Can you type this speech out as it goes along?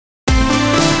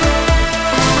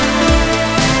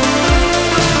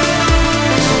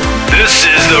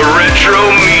the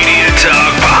Retro Media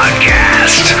Talk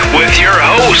Podcast with your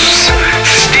hosts,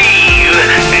 Steve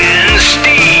and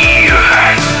Steve.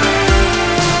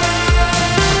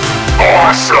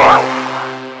 Awesome.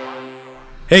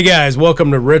 Hey guys,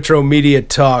 welcome to Retro Media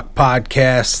Talk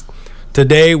Podcast.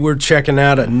 Today we're checking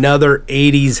out another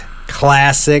 80s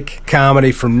classic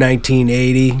comedy from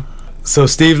 1980. So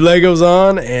Steve Lego's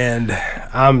on, and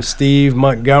I'm Steve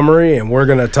Montgomery, and we're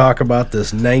going to talk about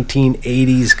this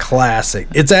 1980s classic.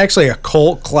 It's actually a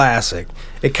cult classic.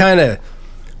 It kind of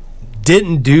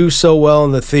didn't do so well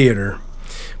in the theater,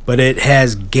 but it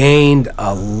has gained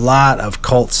a lot of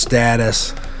cult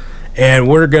status, and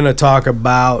we're going to talk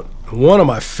about one of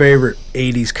my favorite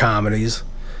 80s comedies,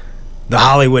 The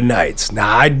Hollywood Knights.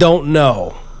 Now, I don't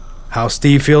know how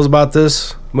Steve feels about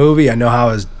this movie. I know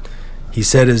how he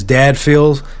said his dad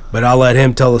feels, but I'll let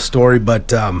him tell the story. But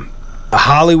The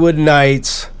Hollywood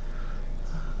Knights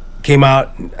came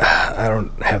out, I don't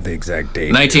have the exact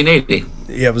date. 1980.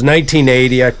 Yeah, it was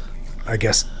 1980. I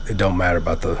guess it don't matter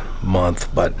about the month.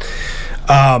 But,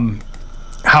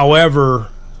 however,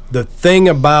 the thing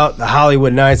about The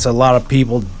Hollywood Knights, a lot of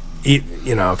people,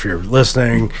 you know, if you're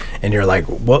listening and you're like,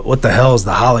 what the hell is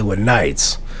The Hollywood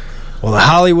Knights? Well, The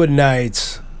Hollywood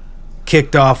Knights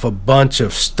kicked off a bunch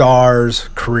of stars'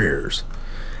 careers.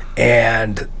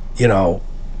 And, you know,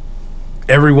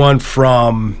 everyone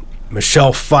from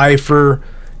Michelle Pfeiffer,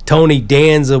 Tony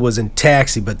Danza was in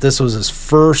Taxi, but this was his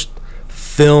first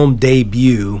film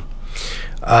debut.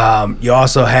 You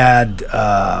also had,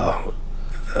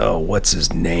 what's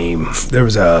his name? There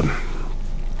was a...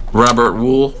 Robert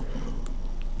Wool.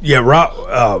 Yeah,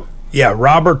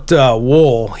 Robert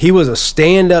Wool. He was a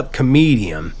stand-up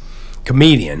comedian.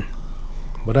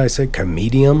 What did I say?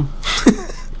 Comedian?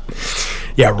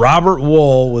 Yeah, Robert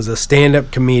Wool was a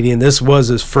stand-up comedian. This was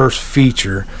his first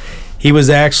feature. He was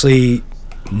actually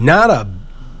not a...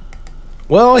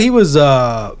 Well, he wasn't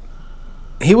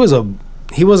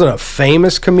a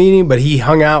famous comedian, but he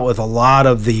hung out with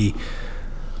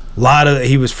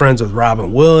he was friends with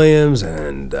Robin Williams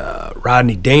and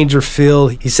Rodney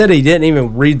Dangerfield. He said he didn't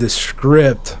even read the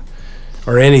script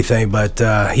or anything, but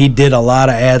he did a lot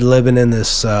of ad-libbing in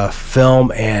this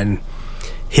film, and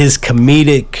his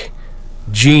comedic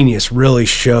genius really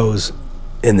shows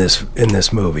in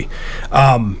this movie.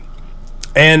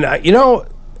 And you know,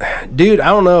 dude, I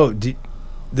don't know,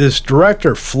 this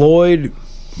director Floyd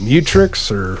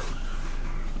Mutrux.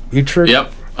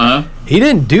 Yep. He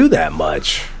didn't do that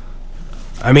much.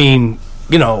 I mean,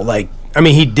 you know,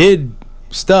 he did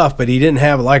stuff, but he didn't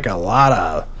have like a lot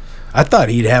of... I thought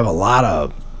he'd have a lot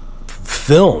of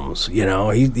films, you know.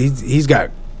 He's got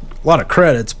a lot of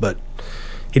credits, but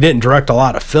he didn't direct a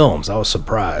lot of films. I was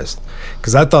surprised,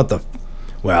 because I thought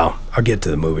well, I'll get to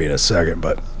the movie in a second,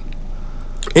 but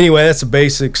anyway, that's the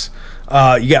basics.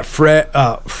 You got Fran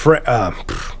Drescher.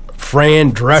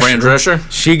 Fran Drescher?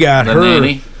 She got the her...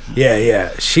 nanny.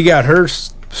 Yeah. She got her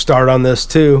start on this,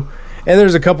 too. And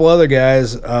there's a couple other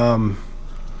guys. The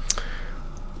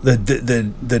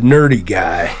nerdy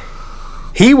guy.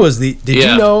 He was the... Did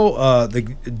you know the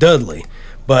Dudley?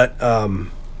 But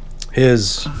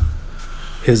his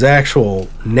actual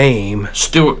name...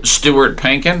 Stuart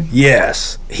Pankin?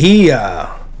 Yes. He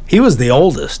was the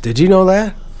oldest. Did you know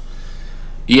that?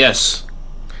 Yes.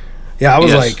 Yeah, I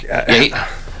was like...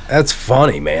 that's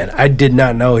funny, man. I did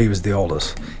not know he was the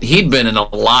oldest. He'd been in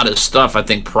a lot of stuff, I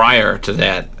think, prior to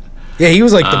that. Yeah, he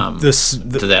was like to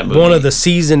that movie. One of the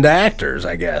seasoned actors,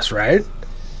 I guess, right?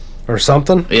 Or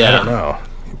something? Yeah. I don't know.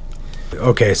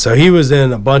 Okay, so he was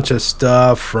in a bunch of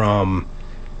stuff from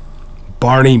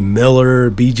Barney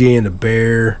Miller, BJ and the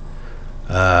Bear,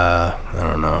 I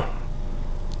don't know,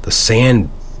 the San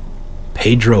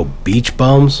Pedro Beach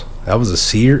Bums. That was a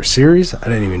series? I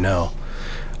didn't even know.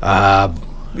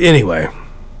 Anyway,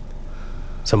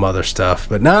 some other stuff,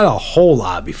 but not a whole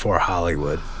lot before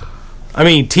Hollywood. I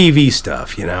mean, TV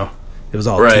stuff, you know. It was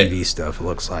all right. TV stuff, it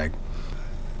looks like.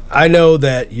 I know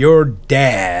that your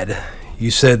dad,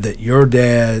 you said that your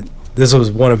dad, this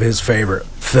was one of his favorite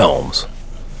films.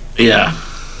 Yeah.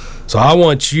 So I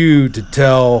want you to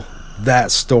tell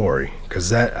that story,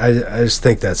 because I just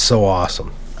think that's so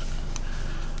awesome.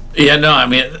 Yeah, no, I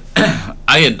mean,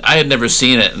 I had never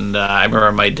seen it, and I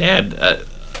remember my dad,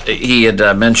 he had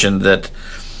mentioned that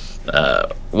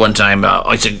one time,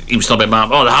 I said, he was telling my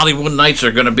mom, the Hollywood Knights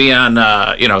are going to be on,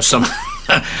 some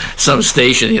some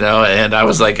station, and I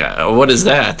was like, what is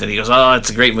that? And he goes, it's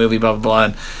a great movie, blah, blah,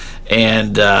 blah.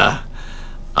 And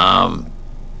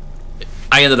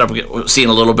I ended up seeing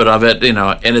a little bit of it, and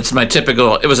it's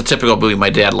it was a typical movie my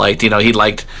dad liked. He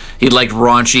liked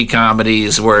raunchy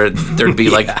comedies where there'd be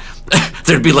like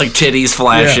there'd be like titties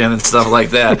flashing and stuff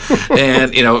like that,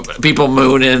 and people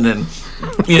mooning and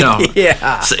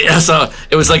so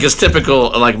it was like his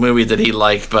typical like movie that he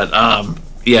liked. But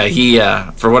he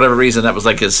for whatever reason that was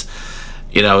like his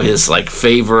his like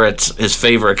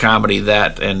favorite comedy,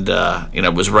 that, and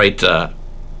was right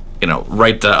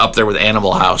up there with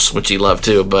Animal House, which he loved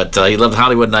too. But he loved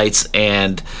Hollywood Nights,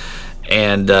 and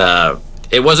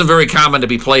it wasn't very common to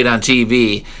be played on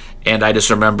TV. And I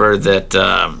just remember that,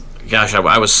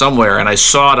 I was somewhere and I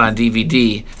saw it on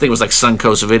DVD. I think it was like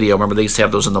Suncoast Video. Remember, they used to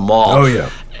have those in the mall. Oh yeah.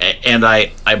 And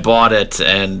I bought it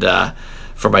and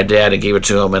for my dad and gave it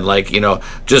to him, and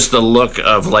just the look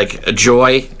of like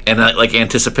joy and like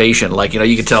anticipation. Like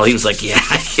you could tell he was like, yeah.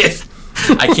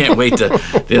 I can't wait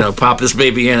to, pop this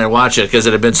baby in and watch it, because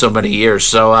it had been so many years.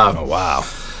 So, oh wow,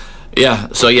 yeah.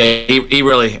 So yeah, he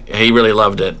really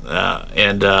loved it,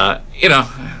 and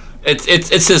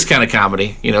it's his kind of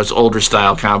comedy. It's older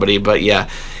style comedy, but yeah,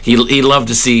 he loved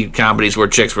to see comedies where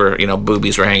chicks were,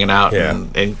 boobies were hanging out,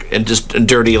 and just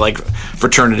dirty like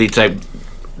fraternity type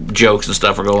jokes and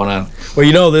stuff were going on.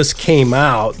 Well, this came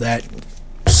out that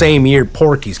same year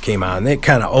Porky's came out, and it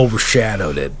kind of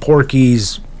overshadowed it.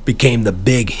 Porky's became the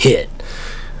big hit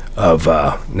of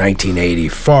 1980.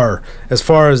 As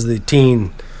far as the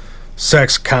teen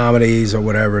sex comedies or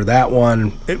whatever, that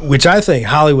one, which I think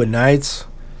Hollywood Nights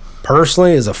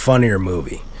personally is a funnier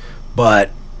movie, but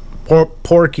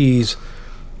Porky's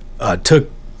took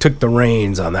the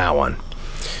reins on that one.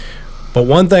 But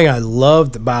one thing I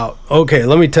loved about,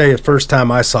 let me tell you the first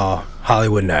time I saw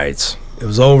Hollywood Nights. It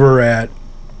was over at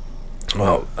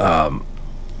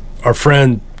our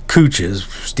friend Cooch's,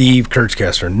 Steve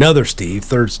Kirchkester, another Steve,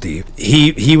 third Steve.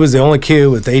 He was the only kid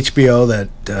with HBO that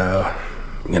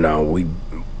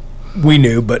we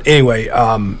knew, but anyway,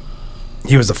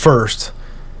 he was the first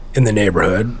in the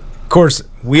neighborhood. Of course,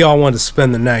 we all wanted to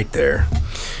spend the night there,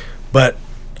 but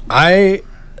I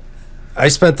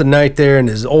spent the night there, and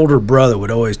his older brother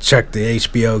would always check the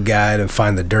HBO guide and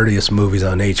find the dirtiest movies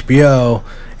on HBO,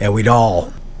 and we'd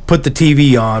all put the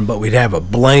TV on, but we'd have a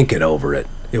blanket over it.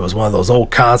 It was one of those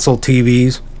old console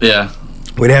TVs. Yeah.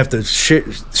 We'd have to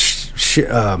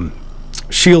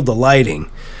shield the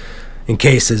lighting in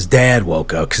case his dad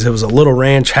woke up, because it was a little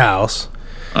ranch house,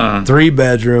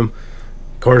 3-bedroom.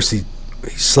 Of course, he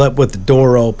slept with the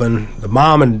door open.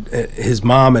 His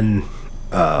mom and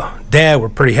dad were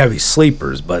pretty heavy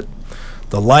sleepers, but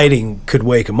the lighting could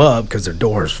wake them up because their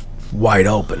door's wide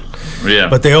open. Yeah.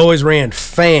 But they always ran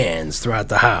fans throughout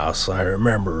the house. I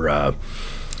remember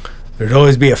there'd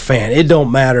always be a fan. It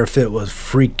don't matter if it was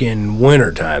freaking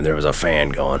wintertime, there was a fan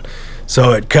going.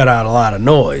 So it cut out a lot of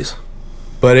noise.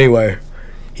 But anyway,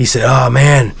 he said, oh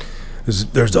man,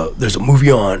 there's a movie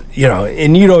on,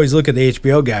 and you'd always look at the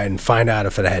HBO guide and find out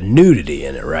if it had nudity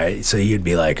in it, right? So you'd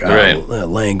be like,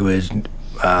 language,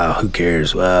 who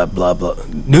cares, blah, blah.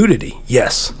 Nudity,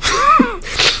 yes.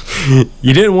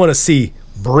 You didn't want to see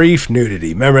brief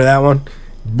nudity. Remember that one?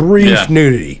 Brief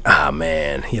nudity. Ah,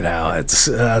 man, it's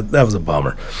that was a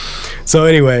bummer. So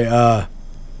anyway,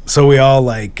 so we all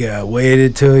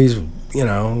waited till he's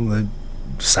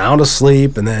sound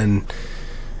asleep, and then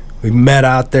we met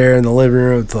out there in the living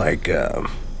room. It's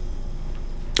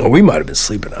we might have been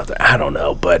sleeping out there, I don't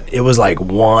know, but it was like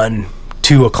 1,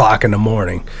 2 o'clock in the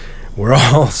morning. We're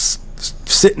all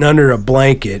sitting under a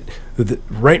blanket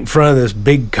right in front of this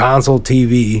big console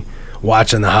TV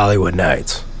watching the Hollywood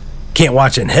Nights. Can't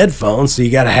watch it in headphones, so you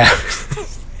got to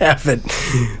have it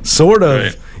sort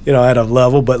of, at a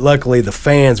level. But luckily, the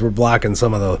fans were blocking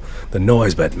some of the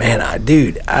noise. But man,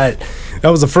 that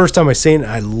was the first time I seen it.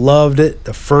 I loved it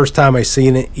the first time I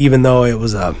seen it, even though it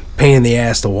was a pain in the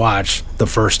ass to watch the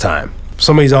first time.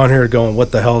 Somebody's on here going,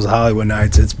 "What the hell is Hollywood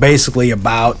Nights?" It's basically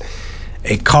about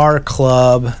a car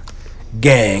club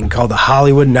gang called the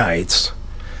Hollywood Nights.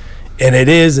 And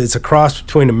it's a cross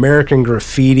between American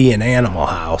Graffiti and Animal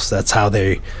House. That's how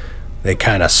they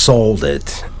kind of sold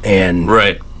it. And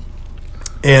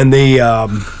and the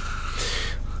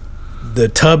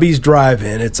Tubby's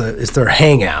Drive-In, it's their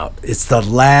hangout. It's the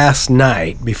last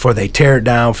night before they tear it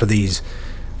down for these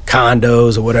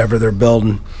condos or whatever they're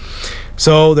building.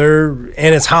 So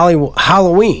it's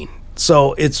Halloween.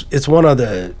 So it's one of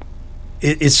the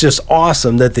it's just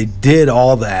awesome that they did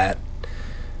all that.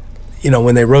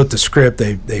 When they wrote the script,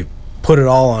 they put it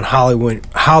all on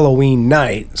Halloween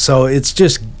night. So it's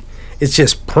just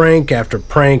prank after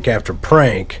prank after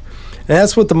prank. And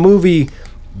that's what the movie,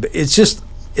 it's just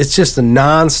a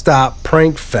nonstop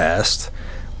prank fest,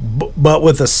 but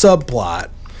with a subplot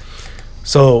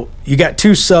So you got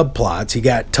two subplots. You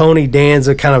got Tony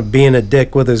Danza kind of being a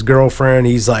dick with his girlfriend.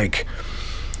 He's like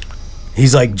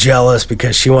jealous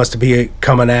because she wants to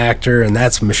become an actor, and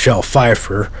that's Michelle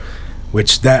Pfeiffer,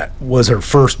 which that was her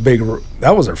first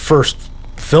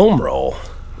film role.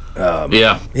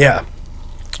 Yeah.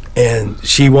 And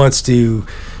she wants to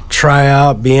try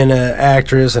out being an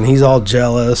actress, and he's all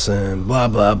jealous and blah,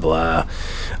 blah, blah.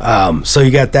 So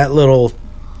you got that little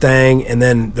thing, and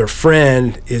then their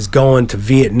friend is going to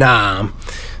Vietnam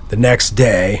the next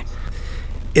day.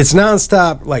 It's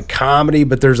nonstop like comedy,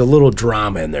 but there's a little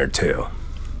drama in there too.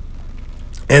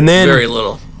 And then very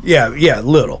little. Yeah,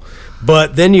 little.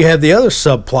 But then you have the other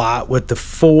subplot with the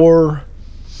 4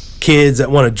 kids that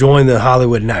want to join the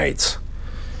Hollywood Knights.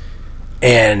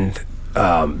 And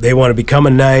they want to become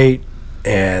a knight,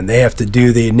 and they have to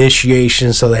do the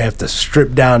initiation, so they have to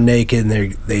strip down naked,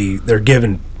 and they're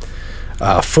given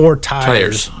 4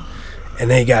 tires. And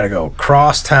they got to go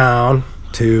cross town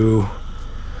to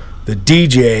the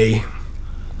DJ.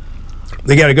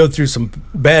 They got to go through some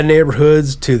bad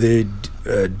neighborhoods to the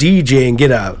DJ and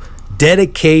get a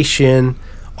dedication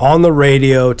on the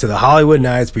radio to the Hollywood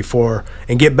Knights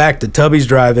and get back to Tubby's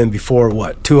Drive-In before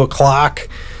 2:00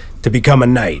 to become a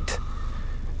knight.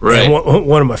 Right. And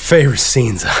one of my favorite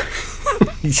scenes.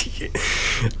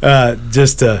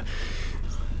 Just to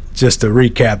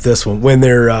recap this one, when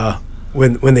they're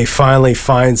when they finally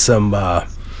find some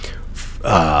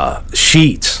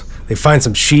sheets, they find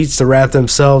some sheets to wrap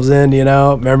themselves in.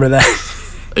 Remember that?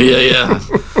 Yeah.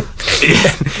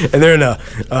 And they're in a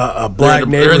black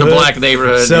neighborhood. They're in the black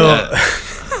neighborhood. So,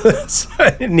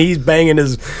 and he's banging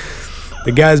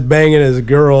the guy's banging his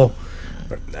girl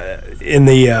in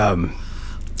the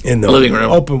living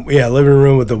room. Living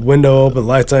room with the window open,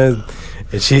 lights on,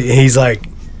 and he's like,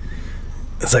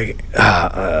 it's like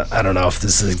I don't know if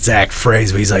this is the exact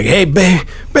phrase, but he's like, "Hey, baby,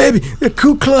 the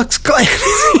Ku Klux Klan."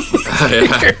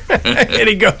 And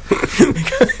he goes,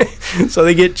 so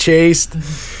they get chased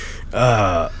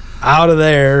out of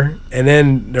there, and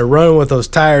then they're running with those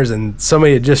tires, and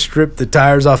somebody had just stripped the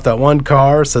tires off that one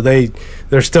car, so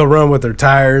they're still running with their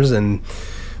tires, and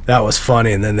that was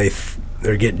funny. And then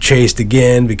they're getting chased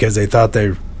again because they thought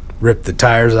they ripped the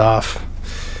tires off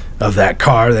of that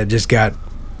car that just got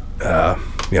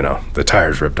the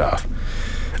tires ripped off.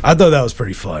 I thought that was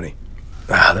pretty funny.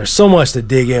 There's so much to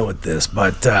dig in with this,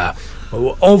 but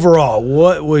overall,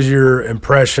 what was your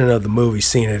impression of the movie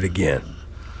seeing it again?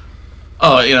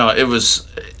 Oh, it was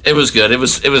good. It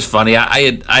was funny.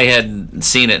 I hadn't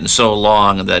seen it in so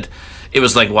long that it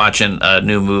was like watching a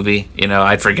new movie.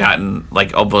 I'd forgotten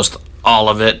like almost all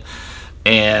of it,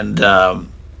 and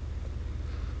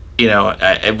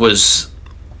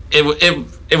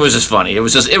it was just funny. It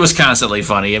was constantly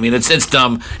funny. I mean, it's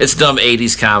dumb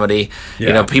 80s comedy.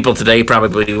 Yeah. People today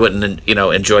probably wouldn't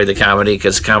enjoy the comedy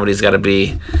because comedy's got to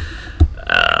be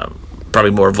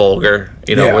probably more vulgar.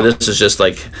 Where this is just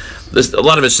like this. A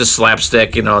lot of it's just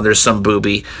slapstick. There's some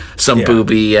booby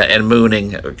and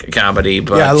mooning comedy.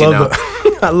 But yeah,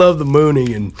 I love the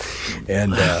mooning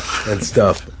and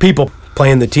stuff. People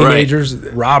playing the teenagers.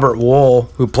 Right. Robert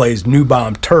Wool, who plays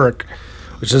Newbomb Turk,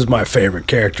 which is my favorite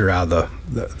character out of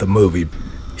the movie.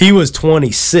 He was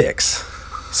 26,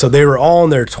 so they were all in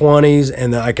their 20s,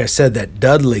 and like I said, that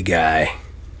Dudley guy,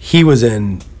 he was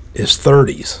in his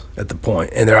 30s at the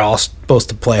point, and they're all supposed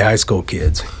to play high school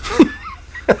kids.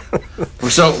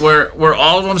 So were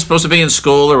all of them supposed to be in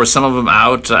school, or were some of them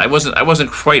out? I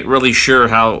wasn't quite really sure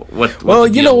what. Well,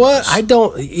 you know what? I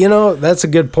don't. That's a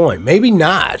good point. Maybe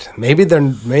not.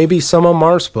 Maybe some of them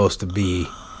are supposed to be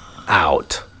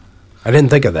out. I didn't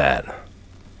think of that.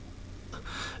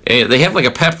 They have like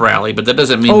a pep rally, but that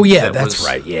doesn't mean. Oh yeah, that's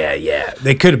right. Yeah.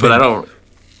 They could have been. But I don't.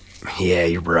 Yeah,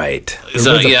 you're right.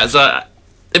 So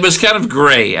it was kind of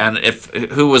gray on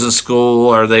who was in school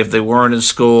or they weren't in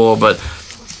school, but.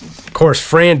 Of course,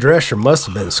 Fran Drescher must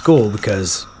have been in school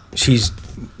because she's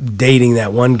dating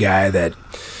that one guy that,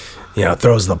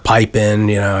 throws the pipe in,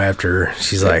 after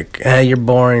she's like, you're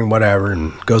boring, whatever,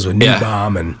 and goes with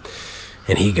Newbomb,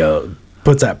 and he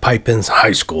puts that pipe in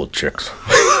high school chicks.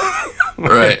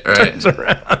 Right. Turns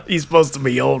around. He's supposed to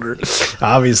be older,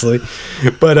 obviously.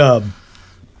 But,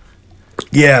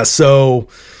 so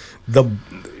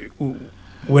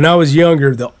when I was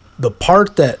younger, the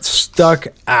part that stuck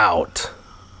out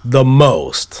the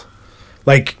most,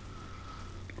 like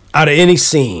out of any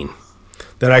scene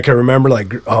that I can remember,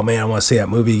 like, oh man, I want to see that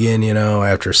movie again,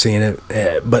 after seeing it.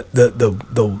 But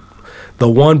the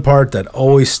one part that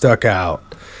always stuck out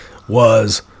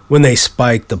was when they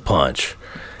spiked the punch.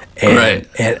 And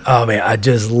oh man, I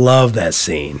just love that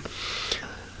scene.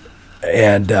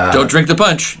 And don't drink the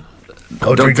punch.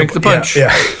 Oh, don't drink the punch. Yeah.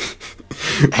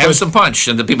 Have some punch.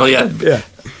 And the people, Yeah.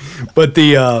 But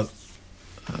the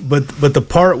but the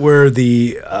part where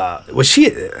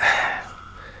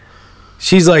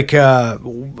she's like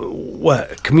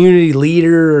what, community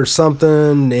leader or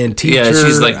something, and teacher. Yeah,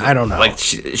 she's like, I don't know. Like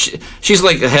she's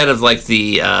like the head of like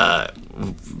the I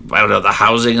don't know, the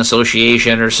housing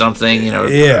association or something.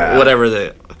 Yeah.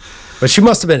 Whatever But she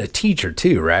must have been a teacher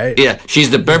too, right? Yeah,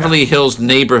 she's the Beverly Hills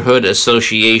Neighborhood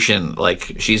Association.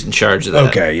 Like, she's in charge of that.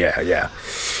 Okay, yeah.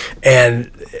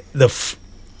 And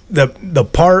the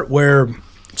part where,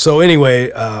 so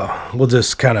anyway, we'll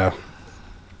just kind of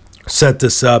set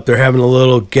this up. They're having a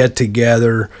little get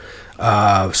together,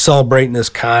 celebrating this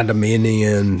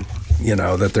condominium,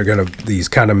 that these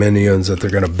condominiums that they're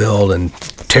gonna build and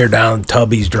tear down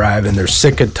Tubby's Drive-In. They're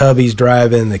sick of Tubby's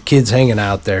Drive-In. The kids hanging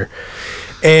out there,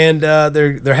 and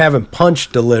they're having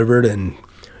punch delivered, and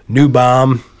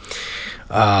Newbaum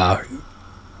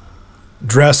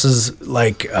dresses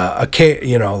like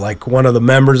like one of the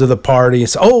members of the party.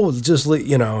 So,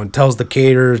 and tells the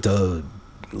caterer to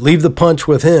leave the punch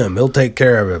with him. He'll take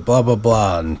care of it, blah, blah,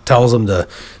 blah, and tells them to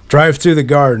drive through the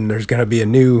garden. There's going to be a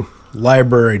new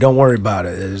library. Don't worry about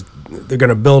it. They're going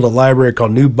to build a library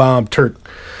called Newbaum Turk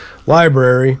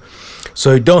Library,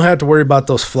 so you don't have to worry about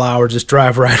those flowers. Just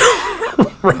drive right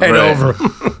over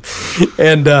them.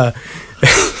 And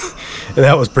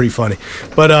that was pretty funny.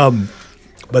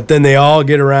 But then they all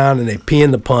get around and they pee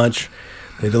in the punch.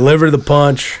 They deliver the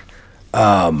punch.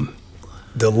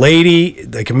 The lady,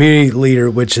 the community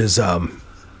leader, which is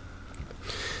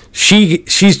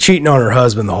she's cheating on her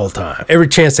husband the whole time. Every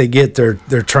chance they get,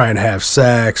 they're trying to have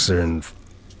sex, and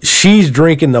she's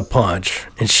drinking the punch,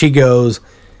 and she goes,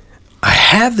 "I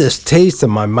have this taste in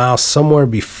my mouth somewhere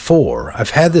before.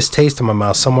 I've had this taste in my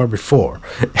mouth somewhere before."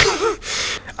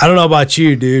 I don't know about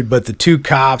you, dude, but the two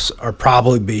cops are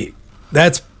probably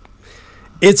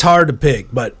it's hard to pick,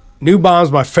 but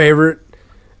Newbaum's my favorite.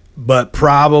 But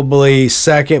probably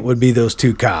second would be those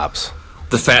two cops.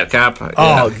 The fat cop?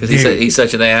 Oh, because dude. he's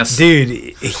such an ass.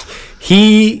 Dude,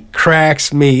 he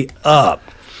cracks me up.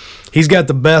 He's got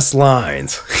the best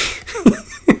lines.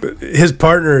 His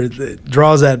partner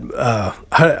draws that,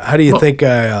 how do you think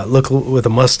I look with a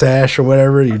mustache or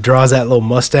whatever? He draws that little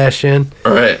mustache in.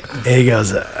 Right. And he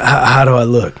goes, how do I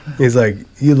look? He's like,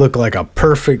 you look like a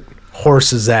perfect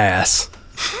horse's ass.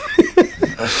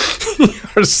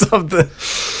 Or something.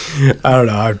 I don't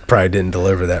know. I probably didn't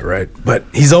deliver that right. But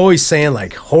he's always saying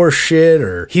like horse shit,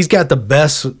 or he's got the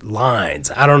best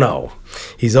lines. I don't know.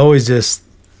 He's always just,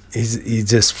 he's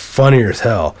just funnier as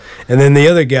hell. And then the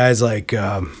other guy's like,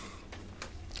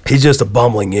 he's just a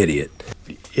bumbling idiot.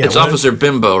 Yeah, it's Officer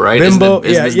Bimbo, right? Bimbo,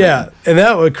 yeah. And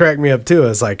that would crack me up too.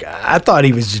 It's like, I thought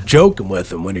he was just joking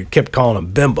with him when he kept calling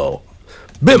him Bimbo.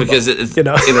 Bimbo, because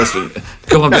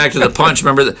going back to the punch.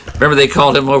 Remember they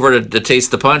called him over to taste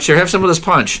the punch. Here, have some of this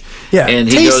punch. Yeah, and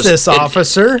he taste goes, this,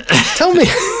 officer. Tell me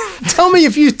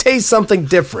if you taste something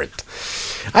different.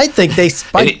 I think they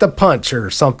spiked the punch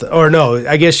or something. Or no,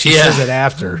 I guess she says it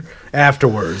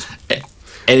afterwards.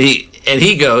 And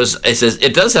he goes, he says,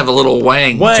 it does have a little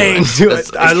wang to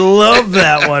it. I love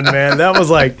that one, man. That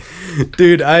was like,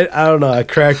 dude, I don't know. I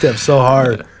cracked up so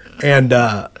hard. And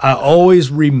I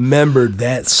always remembered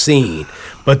that scene.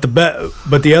 But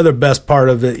the other best part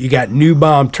of it, you got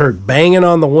Newbaum Turk banging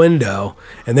on the window,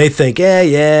 and they think,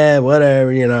 yeah,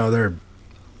 whatever,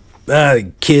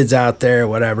 they're kids out there,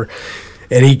 whatever.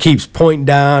 And he keeps pointing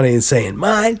down and saying,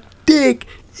 "My dick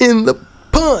in the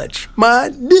punch, my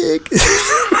dick."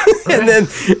 and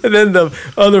then the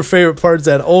other favorite part is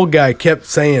that old guy kept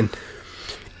saying,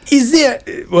 "Is there?"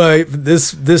 Well,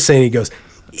 this scene, he goes,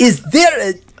 "Is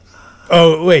there a?"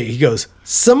 Oh, wait, he goes,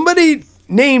 "Somebody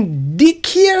named Dick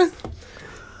here?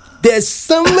 There's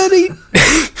somebody...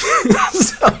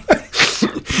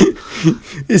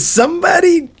 Is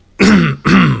somebody...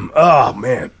 Oh,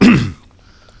 man.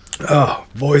 Oh,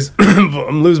 voice.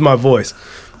 I'm losing my voice.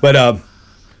 But,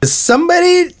 is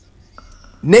somebody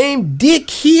named Dick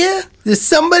here? Is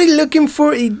somebody looking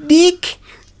for a dick?"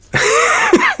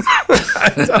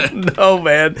 I don't know,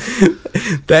 man.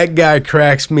 That guy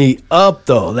cracks me up,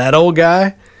 though. That old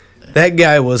guy, that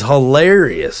guy was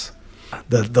hilarious.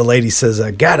 The lady says,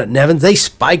 "I got it, Nevins. They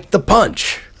spiked the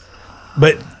punch."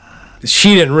 But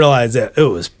she didn't realize that it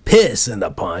was piss in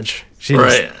the punch. She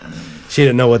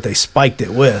didn't know what they spiked it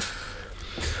with.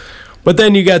 But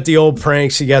then you got the old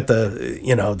pranks. You got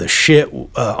the shit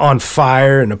on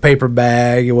fire in a paper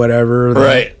bag or whatever.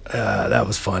 That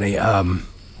was funny.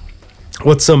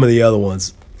 What's some of the other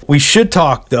ones? We should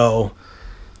talk, though.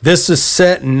 This is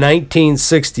set in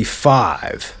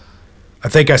 1965. I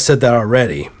think I said that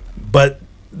already. But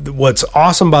what's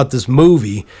awesome about this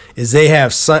movie is they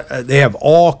have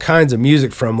all kinds of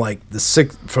music from like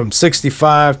from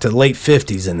 65 to late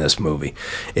 50s in this movie.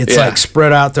 It's like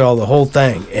spread out through the whole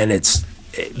thing, and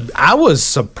I was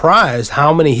surprised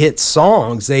how many hit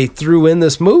songs they threw in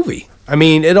this movie. I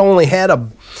mean, it only had a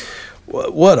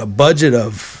budget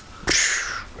of,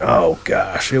 oh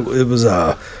gosh, it was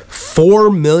a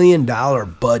 $4 million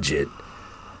budget,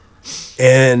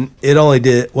 and it only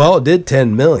did, it did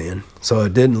 10 million, so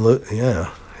it didn't look,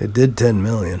 it did 10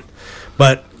 million.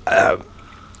 But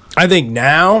I think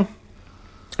now,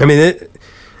 I mean,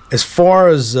 as far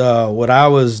as what I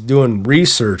was doing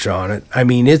research on it, I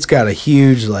mean, it's got a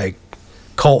huge like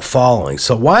cult following.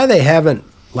 So why they haven't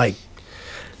like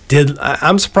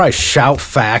I'm surprised Shout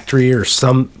Factory or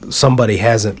somebody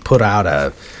hasn't put out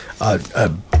a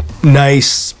nice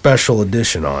special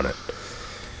edition on it,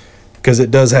 because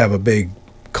it does have a big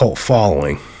cult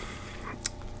following.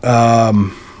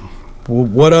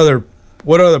 What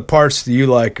other parts do you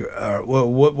like?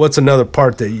 What's another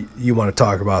part that you want to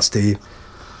talk about, Steve?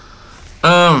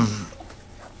 And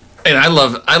I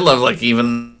love like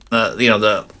even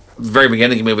the very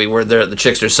beginning of the movie where the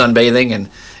chicks are sunbathing, and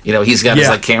he's got his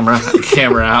like camera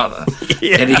out,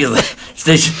 and he's like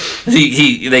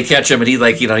they catch him, and he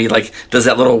like does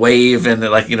that little wave, and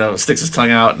like sticks his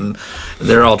tongue out, and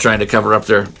they're all trying to cover up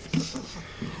their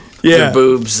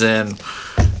boobs, and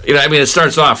I mean, it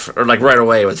starts off or like right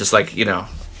away with just like a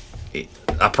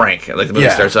prank. Like the movie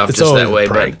starts off just that way,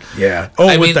 but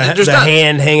with the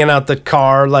hand hanging out the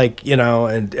car, like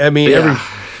and I mean every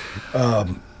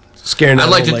scaring that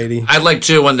old lady. I like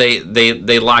too when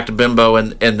they locked Bimbo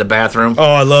in the bathroom. Oh,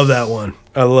 I love that one.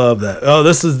 I love that. Oh,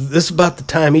 this is about the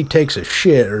time he takes a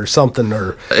shit or something,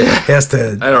 or has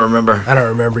to. I don't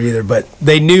remember either, but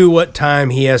they knew what time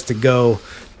he has to go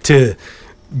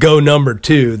number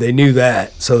 2. They knew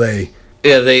that, so they.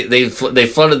 Yeah, they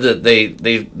flooded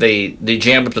they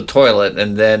jammed up the toilet,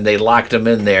 and then they locked him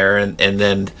in there, and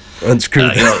then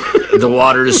unscrewed. The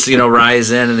waters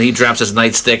rise in, and he drops his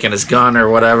nightstick and his gun or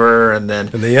whatever, and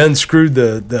they unscrewed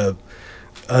the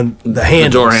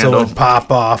handle, so it would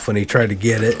pop off when he tried to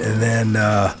get it, and then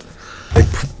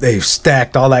they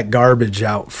stacked all that garbage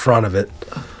out front of it.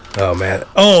 Oh man!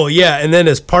 Oh yeah, and then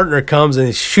his partner comes and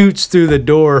he shoots through the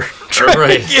door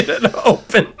trying to get it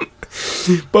open.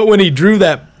 But when he drew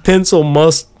that pencil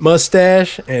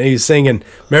mustache and he's singing,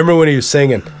 remember when he was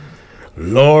singing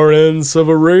Lawrence of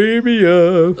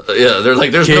Arabia? Yeah,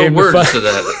 there's no words to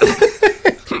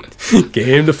that.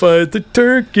 Came to fight the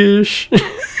Turkish.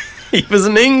 He was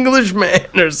an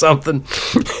Englishman or something.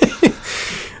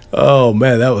 Oh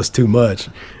man, that was too much.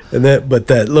 But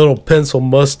that little pencil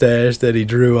mustache that he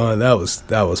drew on, that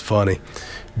was funny.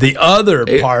 The other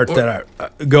part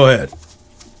go ahead.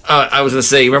 I was gonna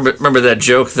say, remember that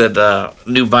joke that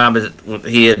New Bomb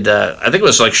he had? I think it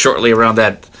was like shortly around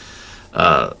that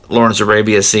Lawrence of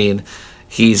Arabia scene.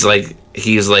 He's like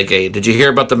a. Did you hear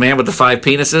about the man with the 5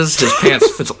 penises? His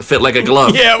pants fit like a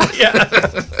glove. Yeah.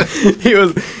 He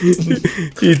was.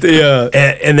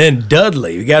 And then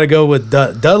Dudley. We got to go with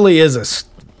Dudley. Is a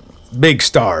big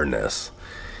star in this.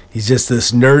 He's just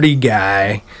this nerdy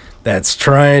guy that's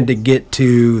trying to get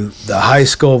to the high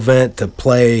school event to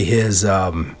play his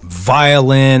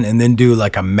violin and then do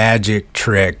like a magic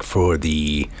trick for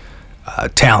the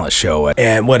talent show.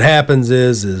 And what happens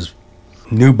is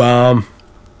New Bomb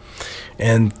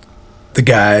and the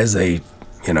guys, they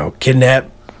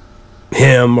kidnap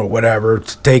him or whatever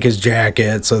to take his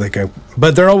jacket so they can,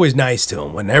 but they're always nice to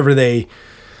him whenever they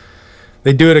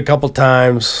do it a couple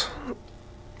times.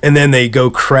 And then they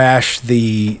go crash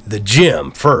the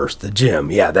gym first. The gym,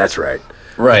 yeah, that's right.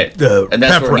 Right. And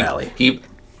that's pep rally.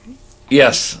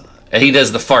 Yes, and he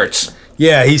does the farts.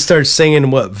 Yeah, he starts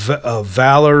singing what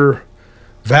Valerie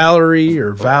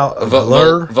or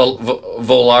Volare.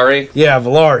 Yeah,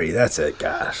 Volare. That's it.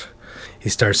 Gosh, he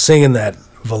starts singing that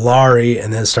Volare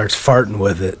and then starts farting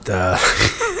with it the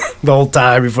whole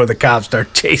time before the cops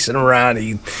start chasing around.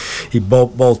 He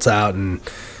bolts out and.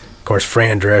 Of course,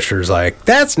 Fran Drescher's like,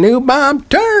 that's New Bomb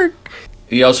Turk.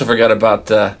 You also forgot about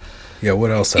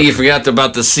what else? You forgot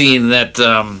about the scene that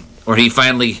where he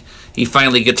finally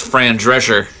gets Fran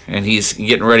Drescher and he's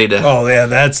getting ready to. Oh yeah,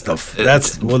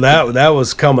 that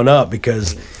was coming up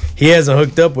because he hasn't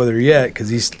hooked up with her yet because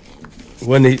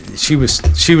she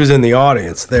was in the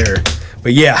audience there,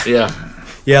 but yeah.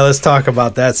 Let's talk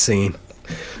about that scene.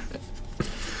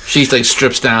 She like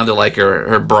strips down to like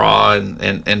her bra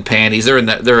and panties. They're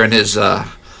in his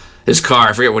car.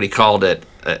 I forget what he called it.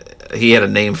 He had a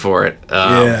name for it.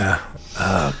 Yeah.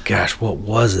 Oh gosh, what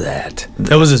was that?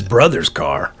 That was his brother's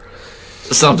car.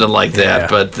 Something like that.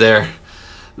 Yeah. But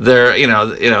they're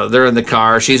they're in the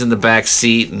car. She's in the back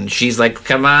seat, and she's like,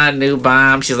 "Come on, new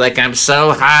bomb." She's like, "I'm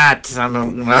so hot."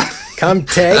 Come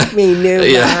take me, new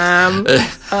Yeah. mom.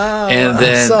 Oh, And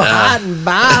then, I'm so hot and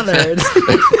bothered.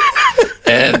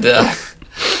 and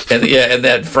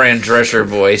that Fran Drescher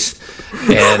voice,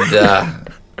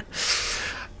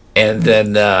 and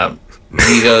then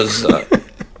he goes.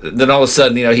 Then all of a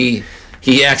sudden,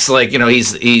 he acts like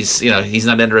he's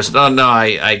not interested. Oh no,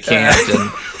 I can't.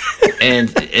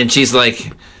 And she's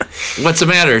like, "What's the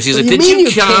matter?" She's like, "Did you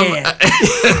come?"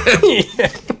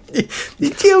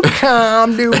 Did you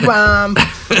come, new mom?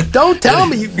 Don't tell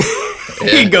me.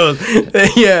 He goes,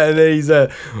 yeah, and then he's a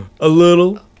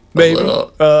little, maybe,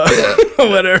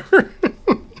 whatever.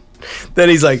 Then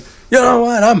he's like, you know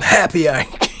what? I'm happy I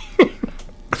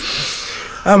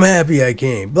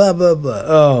came. Blah blah blah.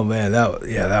 Oh man,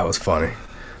 that was funny.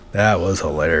 That was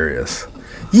hilarious.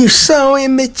 You so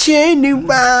immature, new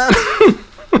mom.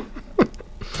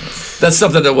 That's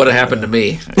something that would have happened to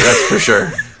me. That's for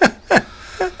sure.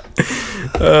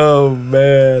 Oh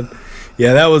man,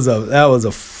 yeah, that was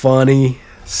a funny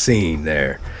scene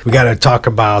there. We got to talk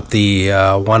about the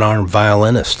one-armed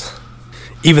violinist.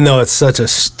 Even though it's such a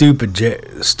stupid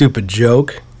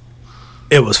joke,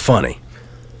 it was funny.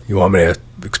 You want me to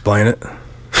explain it?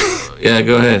 Yeah,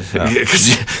 go ahead.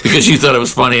 Because you thought it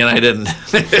was funny and I didn't.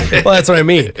 Well, that's what I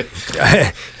mean.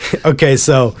 Okay,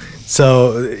 so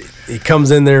he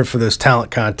comes in there for this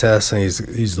talent contest, and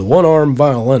he's the one-armed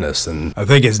violinist, and I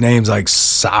think his name's like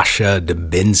Sasha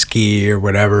Dubinsky or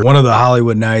whatever. One of the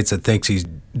Hollywood Knights that thinks he's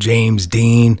James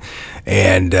Dean,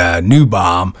 and New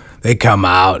Bomb. They come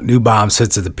out. New Bomb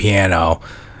sits at the piano.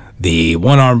 The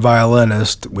one-armed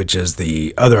violinist, which is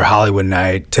the other Hollywood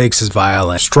Knight, takes his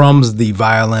violin, strums the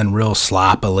violin real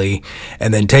sloppily,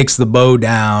 and then takes the bow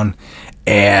down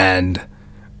and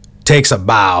takes a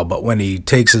bow. But when he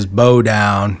takes his bow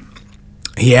down,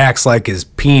 he acts like his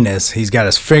penis. He's got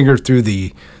his finger through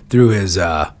his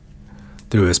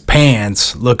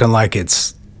pants, looking like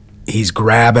he's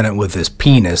grabbing it with his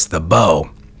penis, the bow.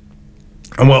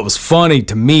 And what was funny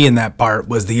to me in that part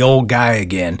was the old guy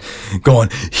again going,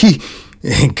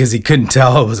 because he couldn't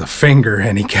tell it was a finger,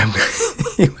 and he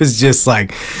was just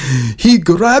like, he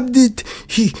grabbed it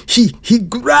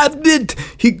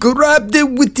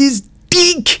with his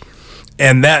dick.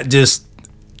 And that just,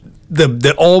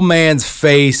 the old man's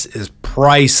face is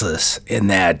priceless in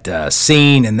that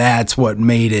scene, and that's what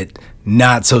made it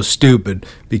not so stupid,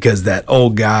 because that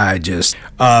old guy just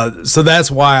so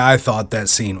that's why I thought that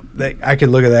scene, I could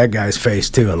look at that guy's face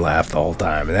too and laugh the whole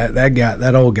time. And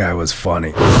that old guy was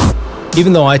funny.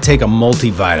 Even though I take a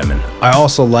multivitamin, I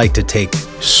also like to take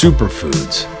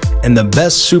superfoods. And the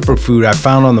best superfood I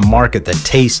found on the market that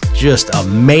tastes just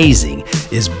amazing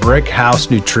is Brick House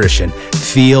Nutrition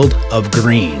Field of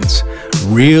Greens.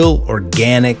 Real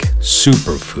organic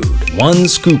superfood. One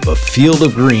scoop of Field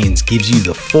of Greens gives you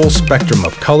the full spectrum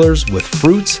of colors with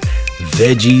fruits,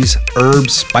 veggies,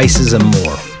 herbs, spices, and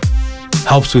more.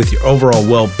 Helps with your overall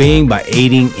well-being by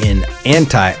aiding in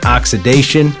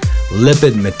antioxidation,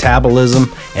 lipid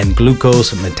metabolism, and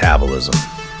glucose metabolism.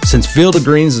 Since Field of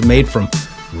Greens is made from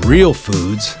real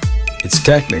foods, it's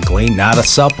technically not a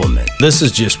supplement. This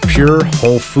is just pure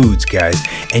whole foods, guys,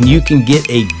 and you can get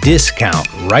a discount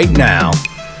right now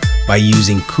by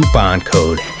using coupon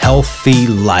code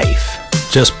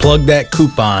HEALTHYLIFE. Just plug that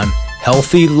coupon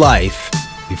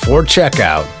HEALTHYLIFE before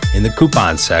checkout in the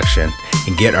coupon section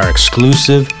and get our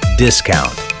exclusive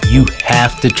discount. You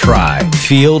have to try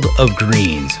Field of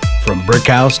Greens from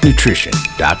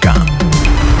BrickHouseNutrition.com.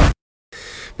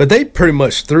 But they pretty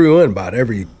much threw in about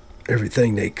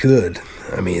everything they could.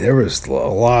 I mean, there was a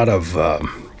lot of, the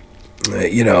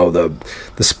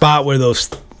spot where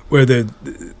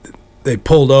they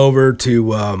pulled over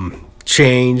to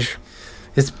change.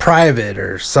 It's private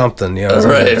or something, it's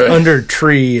right. Under a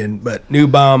tree, but New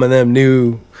Bomb and them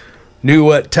knew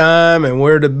what time and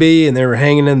where to be, and they were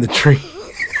hanging in the tree.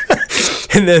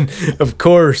 And then, of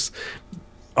course,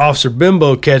 Officer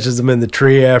Bimbo catches them in the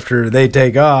tree after they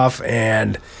take off,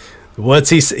 and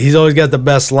he's always got the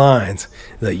best lines.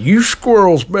 Like, you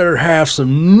squirrels better have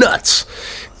some nuts.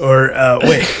 Or,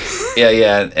 wait.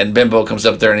 Yeah, and Bimbo comes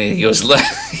up there and he goes,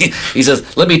 he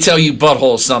says, "Let me tell you,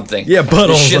 butthole, something." Yeah, butthole.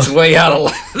 This shit's way out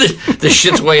of this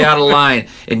shit's way out of line,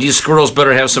 and you squirrels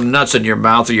better have some nuts in your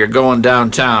mouth or you're going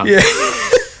downtown. Yeah.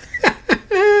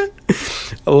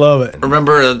 I love it.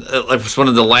 Remember, it was one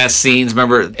of the last scenes.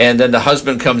 Remember, and then the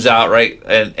husband comes out, right,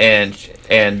 and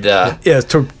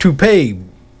toupee.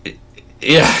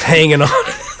 Yeah, hanging on.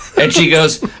 And she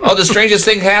goes, "Oh, the strangest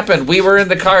thing happened. We were in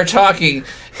the car talking,"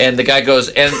 and the guy goes,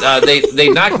 "And they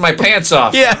knocked my pants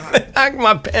off." Yeah. knocked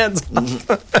my pants off.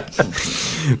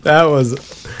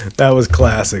 that was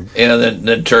classic.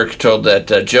 Then Turk told that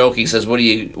joke. He says, "What do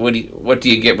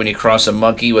you get when you cross a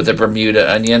monkey with a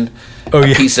Bermuda onion? Oh,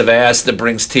 a piece of ass that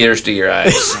brings tears to your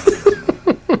eyes."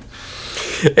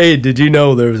 Hey, did you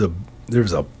know there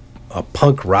was a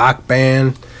punk rock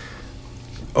band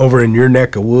over in your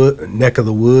neck of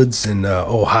the woods in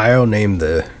Ohio named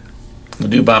the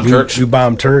New Bomb Turks? New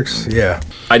Bomb Turks, yeah.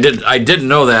 I didn't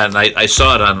know that, and I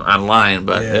saw it online,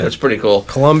 but yeah, it's pretty cool.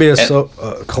 Columbus,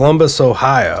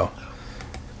 Ohio.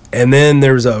 And then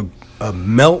there's a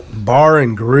Melt Bar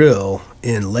and Grill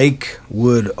in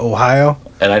Lakewood, Ohio.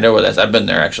 And I know where that's. I've been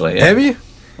there, actually. Yeah. Have you?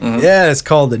 Mm-hmm. Yeah, it's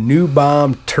called the New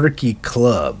Bomb Turkey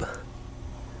Club.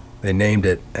 They named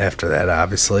it after that,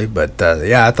 obviously. But,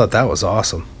 yeah, I thought that was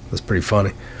awesome. It was pretty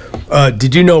funny.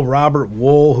 Did you know Robert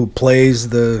Wool, who plays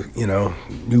the,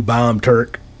 New Bomb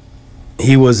Turk?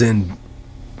 He was in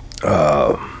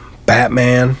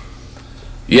Batman.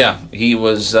 Yeah, he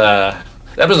was. That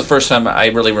was the first time I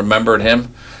really remembered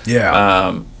him.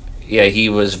 Yeah. Yeah, he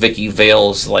was Vicky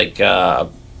Vale's,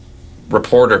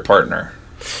 reporter partner.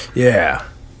 Yeah.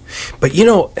 But,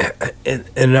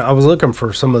 and I was looking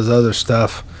for some of his other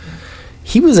stuff.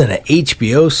 He was in an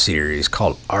HBO series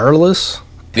called Arliss.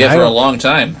 Yeah, for a long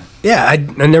time. Yeah, I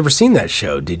never seen that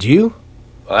show. Did you?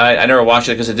 I never watched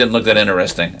it because it didn't look that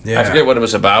interesting. Yeah. I forget what it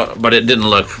was about, but it didn't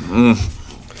look.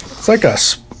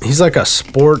 It's he's like a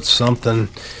sports something,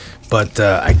 but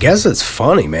I guess it's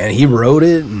funny, man. He wrote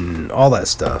it and all that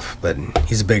stuff, but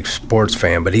he's a big sports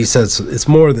fan. But he says it's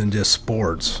more than just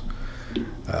sports.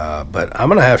 But I'm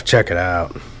gonna have to check it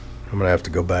out. I'm gonna have to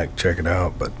go back and check it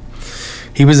out. But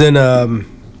he was in a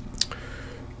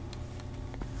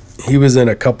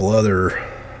couple other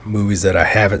movies that I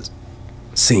haven't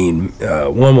seen.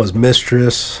 One was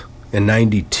Mistress in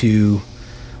 '92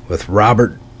 with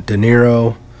Robert De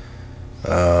Niro.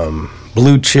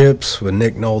 Blue Chips with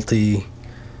Nick Nolte.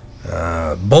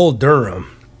 Bull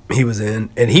Durham he was in,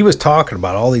 and he was talking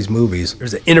about all these movies.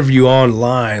 There's an interview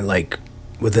online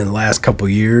within the last couple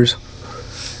years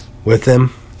with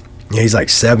him. Yeah,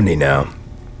 he's 70 now.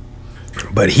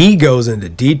 But he goes into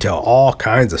detail, all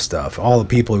kinds of stuff, all the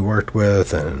people he worked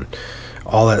with and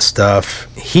all that stuff.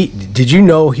 Did you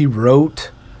know he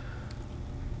wrote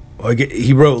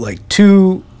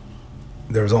two,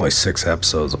 there was only 6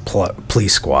 episodes of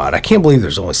Police Squad. I can't believe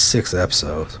there's only 6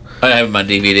 episodes. I have them on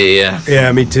DVD, yeah.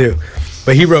 Yeah, me too.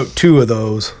 But he wrote 2 of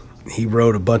those. He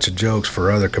wrote a bunch of jokes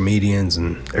for other comedians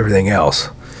and everything else.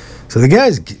 So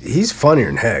the he's funnier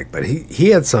than heck, but he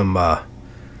had some, I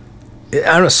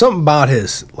don't know, something about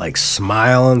his,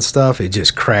 smile and stuff, it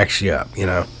just cracks you up,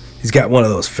 He's got one of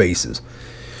those faces.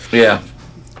 Yeah.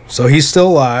 So he's still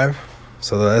alive,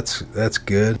 so that's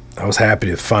good. I was happy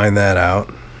to find that out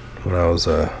when I was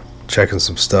checking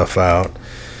some stuff out.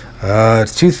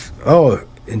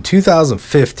 In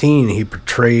 2015, he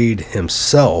portrayed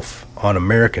himself on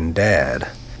American Dad.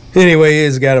 Anyway,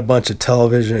 he's got a bunch of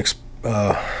television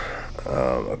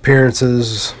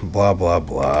appearances, blah, blah,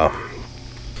 blah.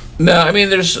 No, I mean,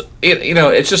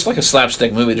 it's just like a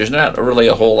slapstick movie. There's not really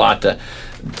a whole lot to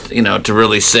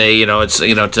really say, it's,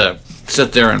 to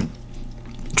sit there and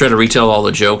try to retell all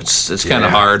the jokes. It's kind of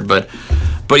hard, but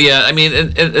yeah, I mean,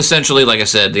 essentially, like I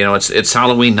said, it's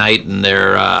Halloween night, and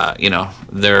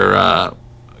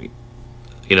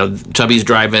Tubby's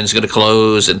Drive-In's going to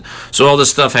close, and so all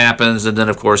this stuff happens, and then,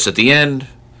 of course, at the end,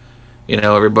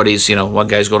 everybody's, one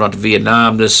guy's going out to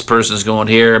Vietnam, this person's going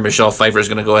here, Michelle Pfeiffer's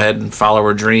going to go ahead and follow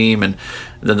her dream, and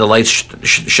then the lights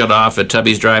shut off at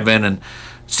Tubby's Drive-In, and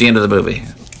it's the end of the movie.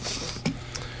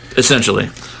 Essentially.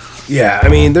 Yeah, I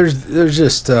mean, there's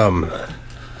just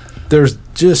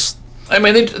I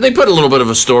mean, they put a little bit of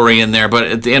a story in there, but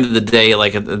at the end of the day,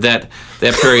 that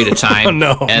period of time. Oh,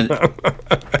 no. And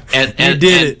you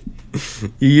did it.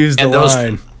 You used the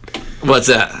line. What's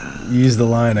that? You used the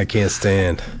line I can't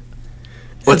stand.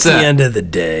 What's at that? The end of the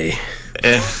day.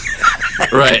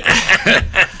 Right.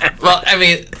 Well, I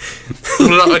mean,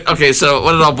 okay, so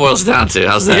what it all boils down to,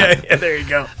 how's that? Yeah, there you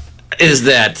go. Is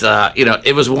that,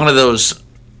 it was one of those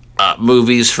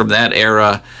movies from that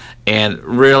era, and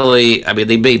really, I mean,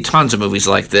 they made tons of movies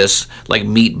like this, like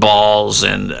Meatballs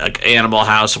and Animal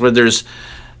House, where there's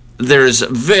a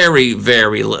very,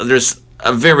 very loose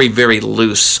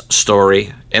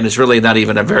story, and it's really not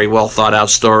even a very well thought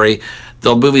out story.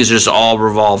 The movies just all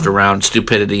revolved around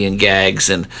stupidity and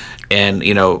gags and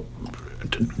titties,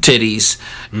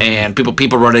 mm-hmm. and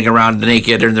people running around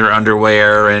naked in their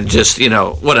underwear and just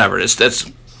whatever.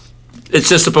 It's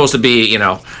just supposed to be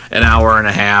an hour and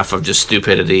a half of just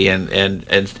stupidity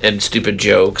and stupid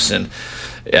jokes and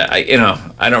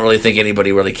yeah, I don't really think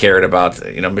anybody really cared about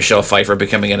Michelle Pfeiffer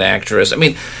becoming an actress. I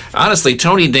mean, honestly,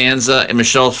 Tony Danza and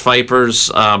Michelle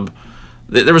Pfeiffer's.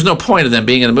 There was no point of them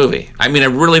being in the movie. I mean, I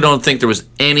really don't think there was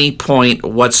any point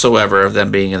whatsoever of them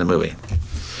being in the movie.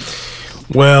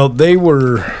 Well, they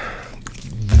were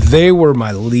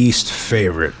my least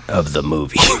favorite of the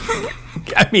movie.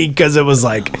 I mean, because it was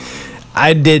like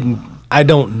I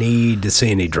don't need to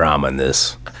see any drama in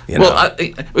this. Well,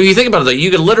 when you think about it, though,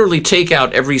 you could literally take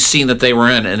out every scene that they were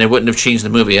in, and it wouldn't have changed the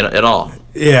movie at all.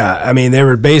 Yeah, I mean, they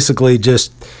were basically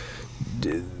just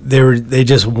they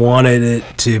just wanted it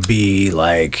to be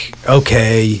like,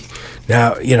 okay,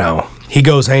 now he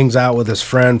goes hangs out with his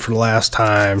friend for the last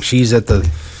time. She's the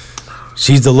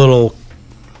little,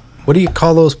 what do you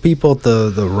call those people at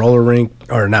the roller rink,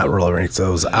 or not roller rinks?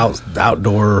 Those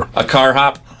outdoor, a car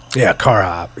hop. Yeah, car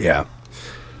hop. Yeah,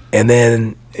 and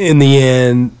then in the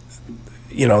end,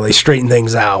 they straighten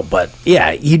things out. But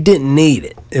yeah, you didn't need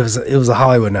it. It was a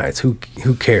Hollywood Nights. Who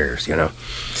cares?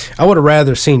 I would have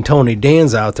rather seen Tony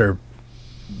Danza out there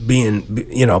being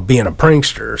a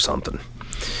prankster or something.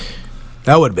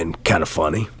 That would have been kind of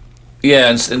funny.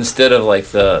 Yeah, instead of like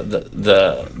the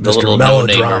little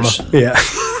melodrama. no-namers. Yeah,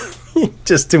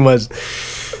 just too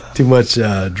much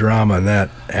drama in that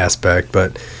aspect.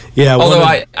 But yeah, although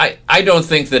I don't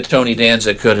think that Tony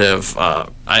Danza could have.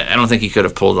 I don't think he could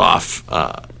have pulled off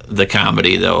the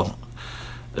comedy though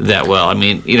that well. I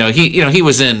mean, he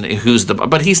was in Who's the,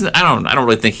 but he's. I don't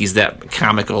really think he's that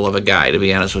comical of a guy, to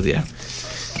be honest with you.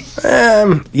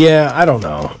 Yeah, I don't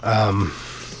know.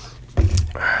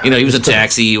 He was in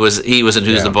Taxi. He was in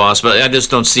Who's the Boss, but I just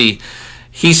don't see.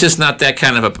 He's just not that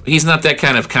kind of he's not that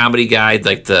kind of comedy guy,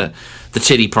 like the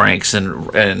titty pranks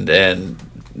and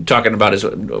talking about his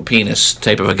penis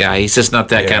type of a guy. He's just not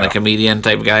that kind of comedian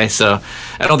type of guy. So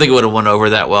I don't think it would have won over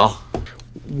that well.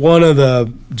 One of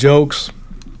the jokes.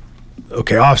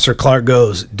 Okay, Officer Clark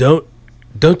goes, Don't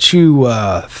you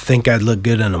think I'd look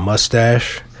good in a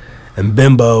mustache? And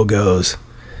Bimbo goes,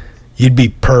 You'd be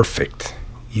perfect.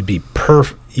 You'd be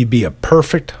a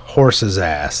perfect horse's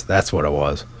ass. That's what it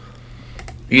was.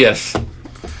 Yes.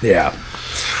 Yeah.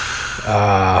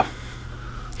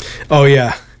 Oh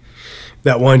yeah.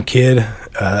 That one kid,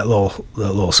 that little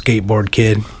skateboard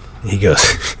kid. He goes,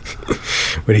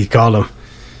 when he called him,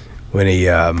 when he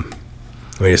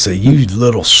said, "You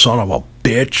little son of a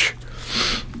bitch,"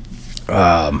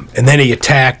 and then he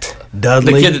attacked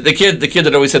Dudley. The kid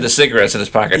that always had the cigarettes in his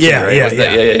pocket. Yeah, too,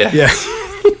 right? yeah.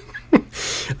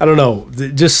 I don't know,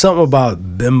 just something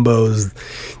about Bimbo's,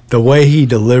 the way he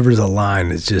delivers a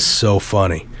line is just so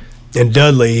funny. And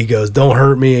Dudley, he goes, "Don't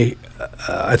hurt me.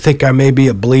 I think I may be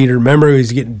a bleeder." Remember,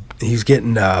 he's getting.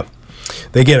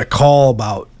 They get a call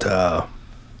about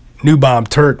New Bomb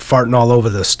Turk farting all over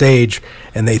the stage,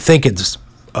 and they think it's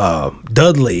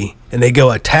Dudley, and they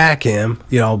go attack him.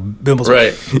 Bimble's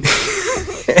right.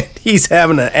 He's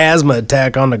having an asthma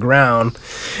attack on the ground,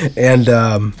 and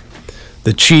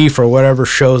the chief or whatever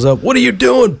shows up. "What are you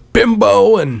doing,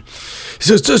 Bimbo?" And he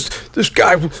says, "This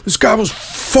guy was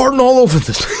farting all over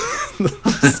the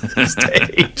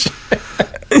stage."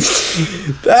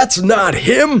 "That's not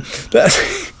him."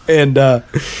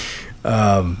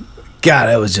 God,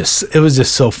 it was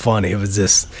just so funny. It was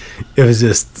just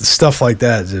stuff like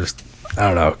that. Just, I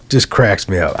don't know, just cracks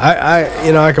me up.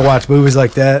 I can watch movies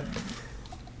like that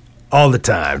all the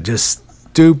time. Just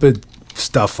stupid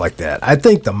stuff like that. I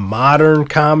think the modern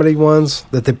comedy ones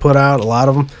that they put out, a lot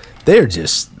of them, they're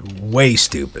just way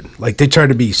stupid. Like they try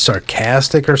to be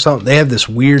sarcastic or something. They have this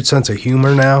weird sense of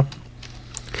humor now.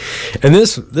 And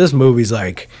this movie's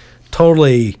like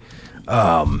totally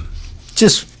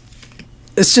it's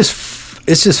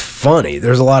just funny.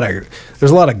 There's a lot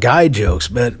of guy jokes,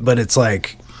 but it's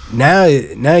like now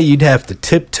you'd have to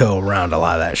tiptoe around a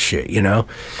lot of that shit,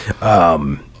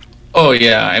 Oh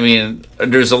yeah, I mean,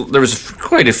 there was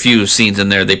quite a few scenes in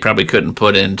there they probably couldn't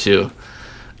put into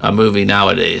a movie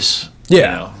nowadays.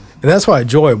 Yeah, and that's why I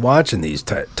enjoy watching these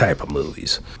type of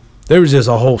movies. There was just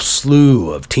a whole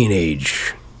slew of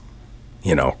teenage,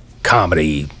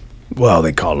 comedy. Well,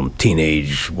 they called them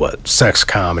teenage sex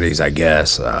comedies, I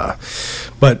guess.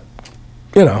 But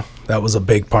that was a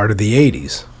big part of the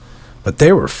 '80s. But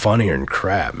they were funnier than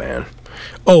crap, man.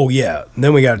 Oh yeah, and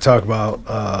then we got to talk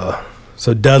about.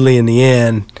 So Dudley, in the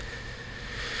end,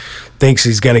 thinks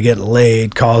he's going to get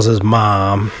laid, calls his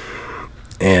mom,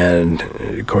 and,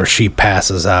 of course, she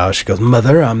passes out. She goes,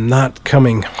 "Mother, I'm not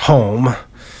coming home."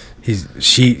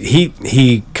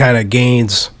 He kind of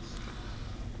gains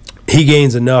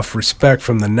enough respect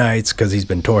from the Knights because he's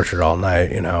been tortured all night,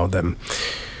 them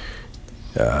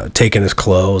taking his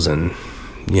clothes and,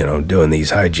 doing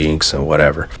these hijinks and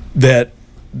whatever, that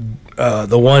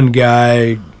the one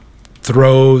guy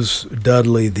throws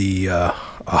Dudley a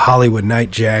Hollywood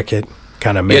Night jacket,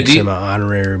 kind of makes him an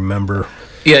honorary member.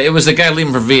 Yeah, it was the guy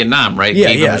leaving for Vietnam, right?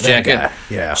 Yeah, Gave him his jacket. Guy.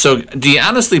 Yeah. So, do you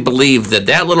honestly believe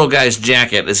that little guy's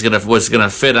jacket was gonna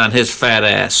fit on his fat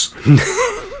ass?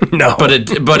 No, but it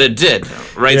did,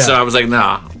 right? Yeah. So I was like,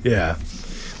 nah. Yeah,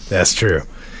 that's true.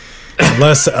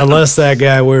 Unless that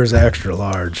guy wears extra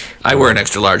large. I wear an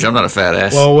extra large. I'm not a fat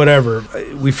ass. Well, whatever.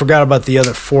 We forgot about the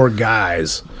other 4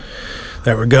 guys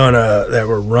that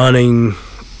were running,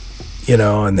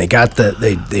 and they got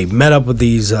they met up with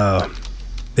these.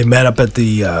 They met up at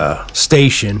the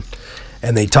station,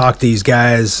 and they talked. These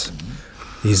guys,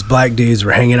 these black dudes,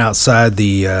 were hanging outside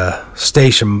the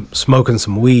station smoking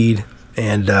some weed,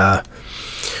 and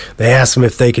they asked them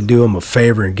if they could do them a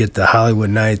favor and get the Hollywood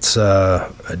Nights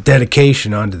a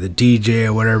dedication onto the DJ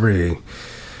or whatever.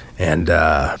 And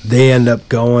they end up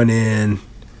going in,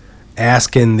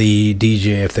 asking the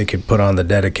DJ if they could put on the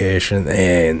dedication,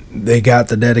 and they got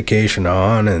the dedication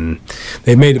on, and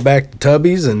they made it back to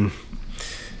Tubby's and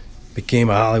became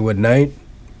a Hollywood Night.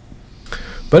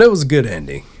 But it was a good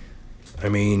ending. I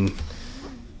mean,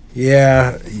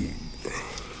 yeah,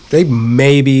 they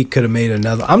maybe could have made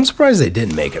another. I'm surprised they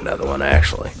didn't make another one,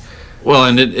 actually. Well,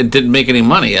 and it didn't make any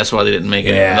money. That's why they didn't make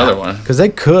another one. Because they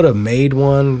could have made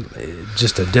one,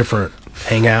 just a different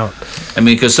hangout. I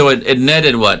mean, because it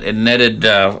netted what? It netted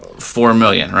 $4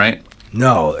 million, right?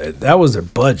 No, that was their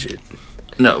budget.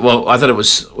 No, well, I thought it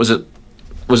was it?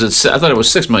 I thought it was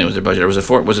 $6 million was their budget. Or was it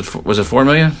 $4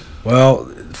 million? Well,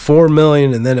 $4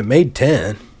 million, and then it made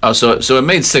 10. Oh, so it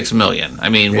made $6 million. I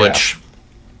mean, which,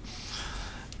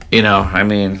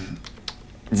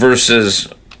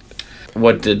 versus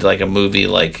what did like a movie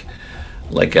like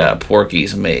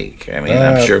Porky's make? I mean,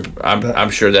 I'm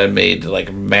sure that made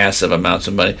like massive amounts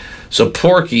of money. So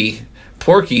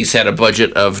Porky's had a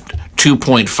budget of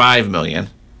 $2.5 million.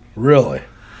 Really?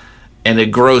 And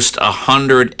it grossed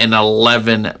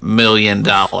 $111 million.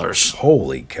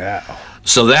 Holy cow!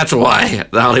 So that's why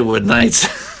the Hollywood Nights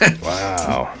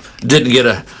wow didn't get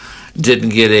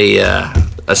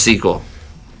a sequel.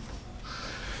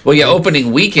 Well, yeah,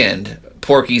 opening weekend,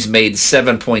 Porky's made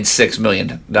 $7.6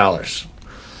 million.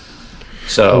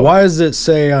 So why does it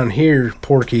say on here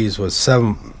Porky's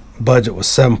budget was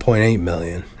 $7.8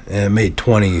 million and it made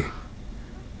 $20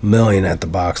 million at the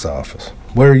box office?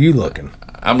 Where are you looking?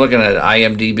 I'm looking at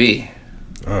IMDb.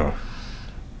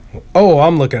 Oh,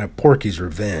 I'm looking at Porky's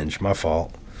Revenge. My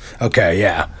fault. Okay,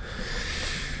 yeah.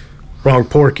 Wrong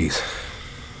Porky's.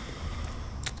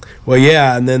 Well,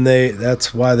 yeah, and then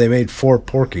that's why they made 4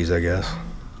 Porky's, I guess.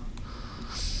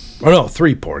 Oh, no,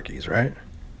 3 Porky's, right?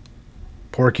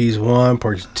 Porky's 1,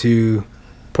 Porky's 2,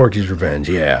 Porky's Revenge.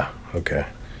 Yeah, okay.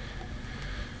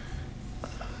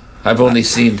 I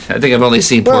think I've only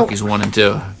seen Porky's 1 and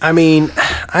 2. I mean,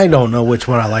 I don't know which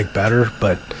one I like better,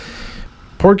 but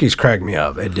Porky's cracked me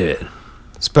up. It did.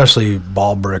 Especially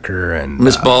Ballbreaker and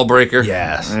Miss Ballbreaker.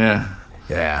 Yes. Yeah.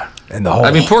 Yeah. And the whole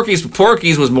I mean, Porky's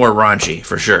was more raunchy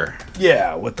for sure.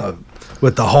 Yeah, with the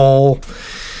hole.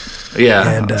 Yeah.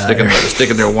 And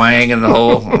sticking their wang in the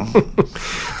hole.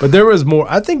 But there was more.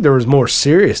 I think there was more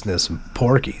seriousness in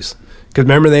Porky's. Because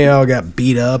remember, they all got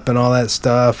beat up and all that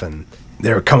stuff, and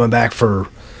they were coming back to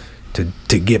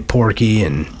get Porky,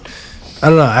 and I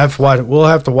don't know. We'll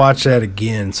have to watch that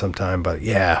again sometime. But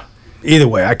yeah, either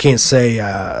way, I can't say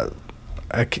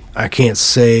I can't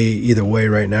say either way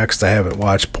right now because I haven't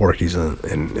watched Porky's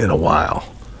in a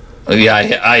while. Yeah,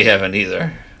 I haven't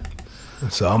either.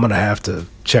 So I'm gonna have to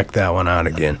check that one out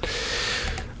again.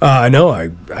 I know I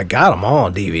got them all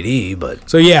on DVD, but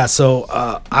so yeah. So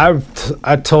I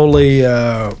totally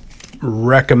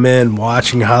recommend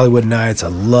watching Hollywood Nights. I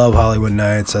love Hollywood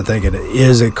Nights. I think it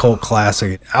is a cult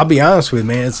classic. I'll be honest with you,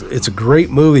 man. It's a great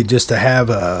movie just to have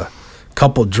a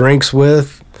couple drinks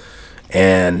with,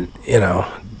 and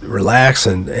relax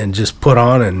and just put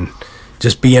on and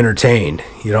just be entertained.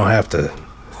 You don't have to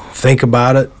think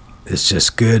about it. It's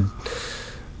just good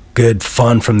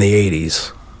fun from the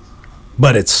 80s.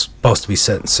 But it's supposed to be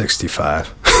set in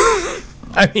 65.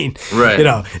 I mean,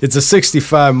 right. It's a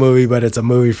 65 movie, but it's a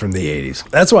movie from the 80s.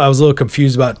 That's why I was a little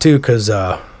confused about, too, because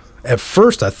at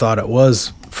first I thought it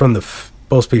was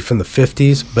supposed to be from the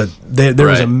 50s, but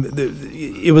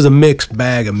it was a mixed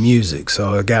bag of music,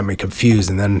 so it got me confused.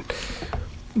 And then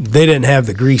they didn't have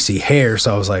the greasy hair,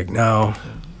 so I was like, no,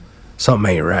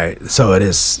 something ain't right. So it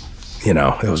is, it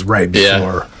was right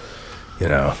before,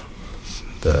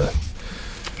 the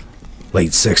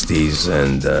late 60s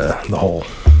and the whole.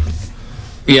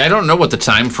 Yeah, I don't know what the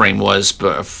time frame was,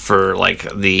 but for like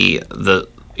the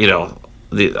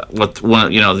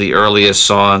the earliest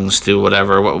songs to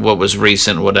whatever what was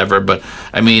recent, whatever. But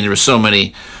I mean, there were so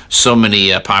many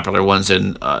popular ones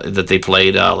that they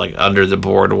played, like Under the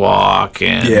Boardwalk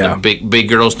and Big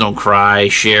Girls Don't Cry,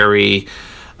 Sherry,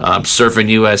 Surfing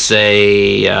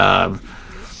USA,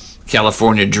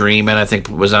 California Dreamin', I think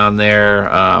was on there.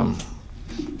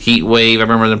 Heat Wave, I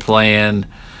remember them playing.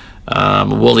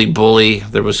 Wooly Bully,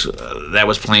 that was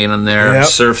playing on there. Yep.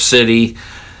 Surf City,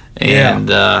 and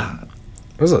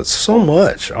there's so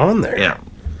much on there. Yeah,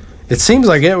 it seems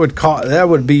like that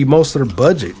would be most of their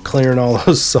budget, clearing all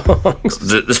those songs.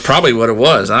 That's probably what it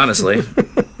was, honestly.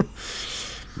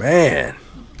 Man,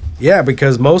 yeah,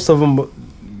 because most of them,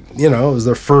 it was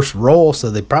their first role, so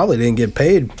they probably didn't get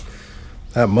paid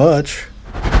that much.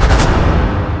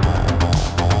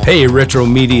 Hey, Retro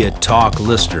Media Talk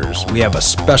listeners, we have a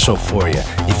special for you.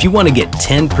 If you want to get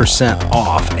 10%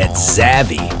 off at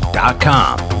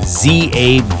Zavvi.com,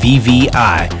 ZAVVI.com,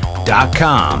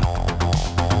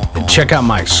 and check out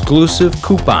my exclusive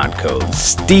coupon code,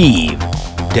 Steve-R,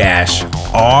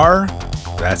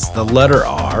 that's the letter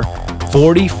R,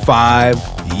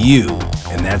 45U,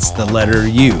 and that's the letter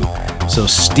U. So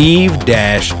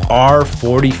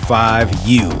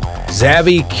Steve-R45U.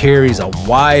 Zavvi carries a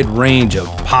wide range of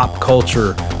pop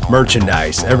culture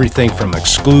merchandise, everything from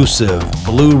exclusive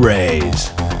Blu-rays,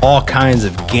 all kinds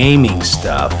of gaming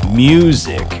stuff,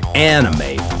 music,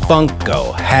 anime,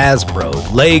 Funko, Hasbro,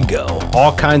 Lego,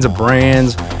 all kinds of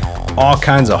brands, all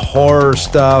kinds of horror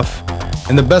stuff.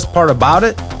 And the best part about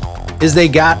it is they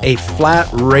got a flat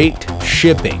rate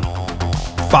shipping.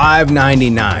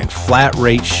 $5.99 flat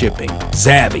rate shipping.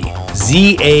 Zavvi,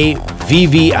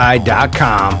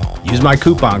 ZAVVI.com. Use my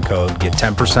coupon code, get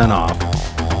 10% off.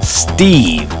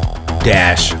 Steve-R,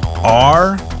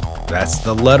 that's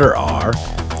the letter R,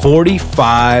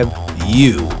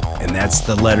 45U, and that's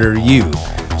the letter U.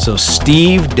 So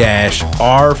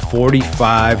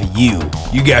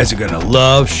Steve-R45U. You guys are gonna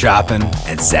love shopping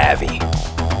at Zavvi.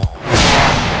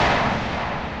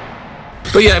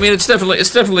 But yeah, I mean, it's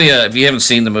definitely if you haven't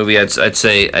seen the movie, I'd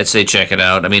say check it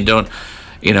out. I mean, don't.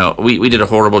 We did a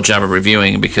horrible job of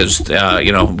reviewing because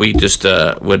we just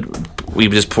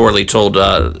poorly told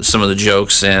some of the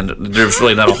jokes, and there's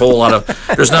really not a whole lot of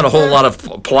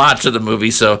plot to the movie.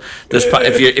 So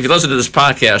if you listen to this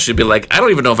podcast, you'd be like, I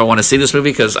don't even know if I want to see this movie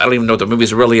because I don't even know what the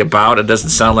movie's really about. It doesn't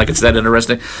sound like it's that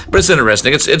interesting, but it's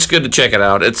interesting. It's good to check it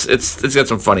out. It's got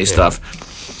some funny stuff,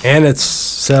 and it's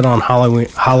set on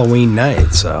Halloween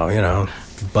night, so a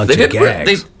bunch of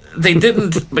gags. They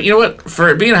didn't, but you know what? For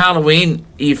it being Halloween,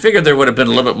 you figured there would have been a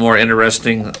little bit more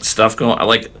interesting stuff going.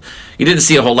 Like, you didn't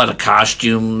see a whole lot of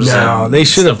costumes. No, and they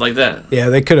should stuff have like that. Yeah,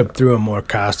 they could have threw in more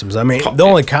costumes. I mean, the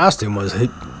only costume was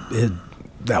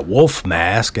that wolf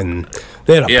mask, and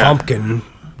they had a pumpkin.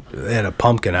 They had a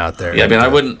pumpkin out there. Yeah, I mean,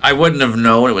 I wouldn't have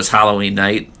known it was Halloween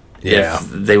night. Yeah, if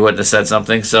they wouldn't have said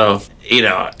something. So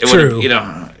True.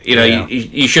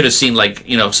 You should have seen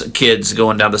kids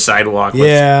going down the sidewalk with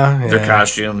their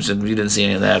costumes, and you didn't see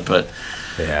any of that. But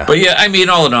yeah, I mean,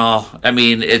 all in all, I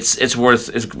mean, it's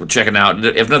worth checking out.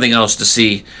 If nothing else, to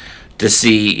see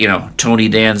Tony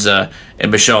Danza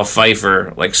and Michelle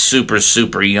Pfeiffer like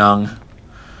super young.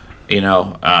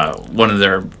 One of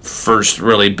their first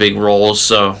really big roles.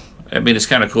 So I mean, it's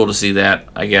kind of cool to see that,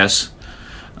 I guess.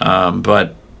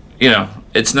 But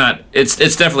it's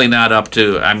definitely not up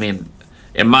to. I mean,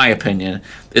 in my opinion,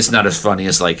 it's not as funny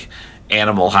as like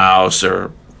Animal House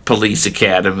or Police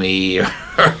Academy or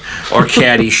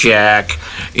Caddyshack.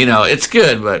 It's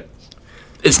good, but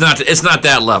it's not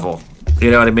that level.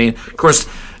 You know what I mean? Of course,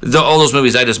 all those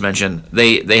movies I just mentioned,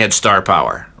 they had star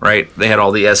power, right? They had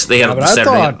all the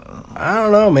I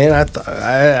don't know, man.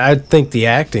 I think the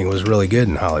acting was really good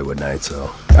in Hollywood Nights.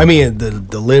 So I mean, the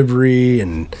delivery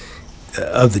and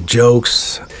of the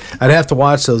jokes. I'd have to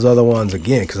watch those other ones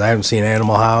again because I haven't seen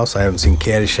Animal House. I haven't seen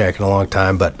Caddyshack in a long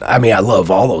time. But I mean, I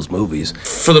love all those movies.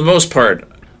 For the most part,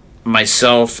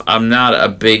 myself, I'm not a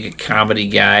big comedy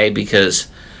guy because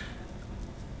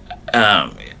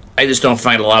I just don't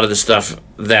find a lot of the stuff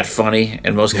that funny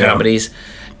in most comedies.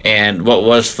 And what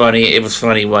was funny, it was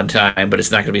funny one time, but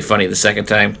it's not going to be funny the second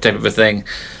time, type of a thing.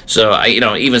 So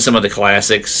even some of the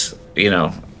classics,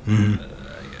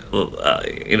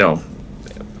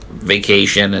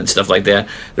 Vacation and stuff like that.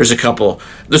 There's a couple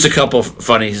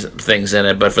funny things in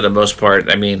it, but for the most part,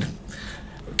 I mean,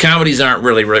 comedies aren't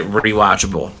really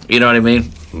rewatchable. You know what I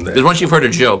mean? Because once you've heard a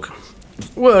joke,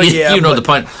 you know the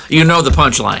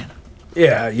punchline.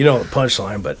 Yeah, the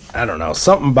punchline, but I don't know.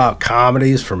 Something about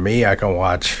comedies for me, I can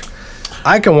watch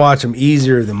them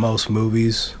easier than most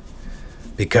movies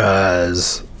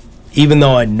because even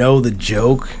though I know the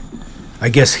joke, I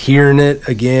guess hearing it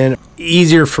again,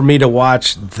 easier for me to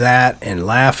watch that and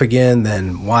laugh again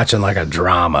than watching like a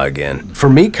drama again. For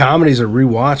me, comedies are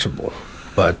rewatchable.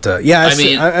 But I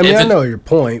know your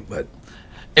point, but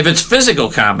if it's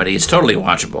physical comedy, it's totally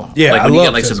watchable. Yeah, like when I you love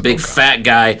get like some physical big fat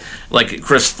guy like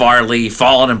Chris Farley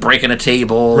falling and breaking a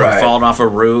table or falling off a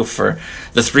roof, or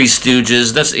the Three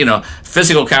Stooges. That's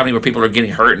physical comedy where people are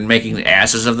getting hurt and making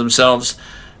asses of themselves.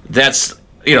 That's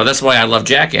why I love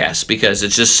Jackass, because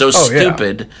it's just so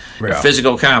stupid.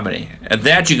 Physical comedy, and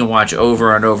that you can watch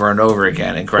over and over and over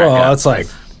again and crack up. Well, it's like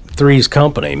Three's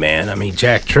Company, man. I mean,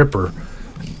 Jack Tripper.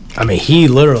 I mean, he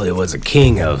literally was a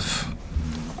king of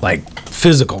like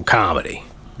physical comedy.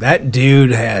 That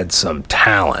dude had some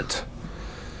talent,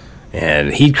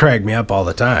 and he'd crack me up all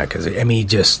the time because he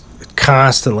just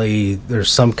constantly, there's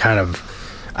some kind of,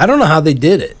 I don't know how they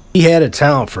did it. He had a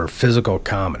talent for physical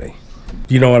comedy.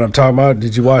 You know what I'm talking about?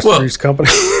 Did you watch Three's Company?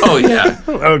 Oh yeah.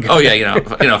 Okay. Oh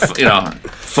yeah.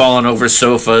 Falling over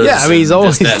sofas. Yeah, I mean, he's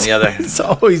always this, that, and the other. He's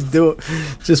always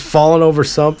just falling over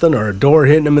something, or a door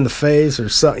hitting him in the face, or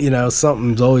something.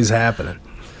 Something's always happening.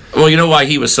 Well, you know why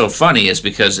he was so funny is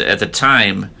because at the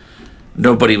time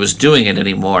nobody was doing it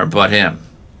anymore but him,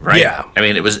 right? Yeah. I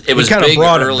mean, it was he big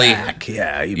brought early. It back.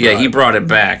 Yeah, he brought it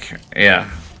back. Yeah.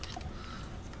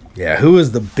 Yeah, who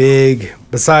was the big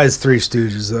besides Three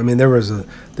Stooges? I mean, there was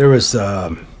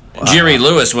Jerry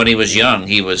Lewis when he was young.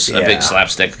 He was a big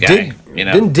slapstick guy.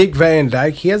 Didn't Dick Van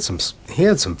Dyke? He had some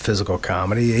physical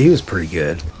comedy. He was pretty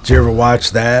good. Did you ever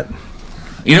watch that?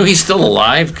 He's still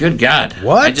alive. Good God!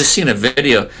 What? I just seen a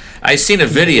video.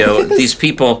 These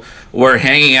people were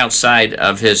hanging outside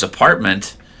of his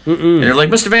apartment, and they're like,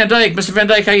 "Mr. Van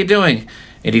Dyke, how you doing?"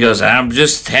 And he goes, "I'm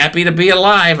just happy to be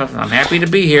alive. I'm happy to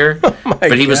be here."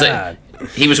 But he was like,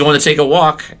 he was going to take a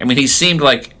walk. I mean, he seemed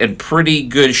like in pretty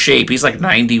good shape. He's like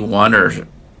 91 or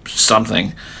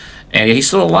something, and he's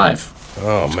still alive.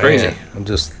 Oh, it's man, crazy. I'm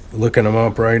just looking him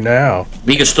up right now.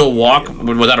 He could still walk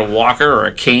without a walker or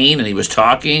a cane, and he was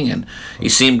talking, and he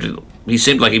seemed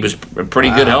like he was in pretty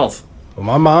good health. Well,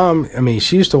 my mom, I mean,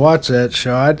 she used to watch that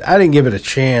show. I didn't give it a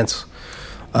chance.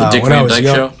 The Dick Van Dyke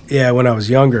Show? Yeah, when I was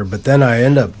younger. But then I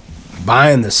ended up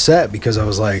buying the set because I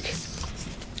was like,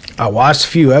 I watched a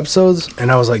few episodes, and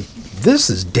I was like, this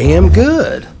is damn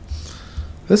good.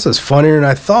 This is funnier than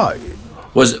I thought.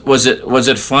 Was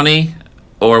it funny,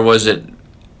 or was it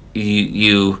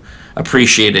you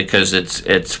appreciate it because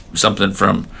it's something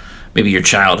from maybe your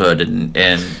childhood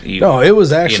and you? No, it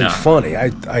was actually funny.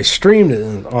 I streamed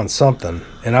it on something,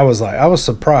 and I was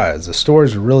surprised. The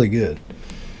stories were really good.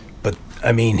 But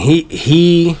I mean,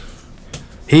 he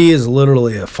is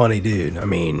literally a funny dude. I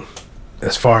mean,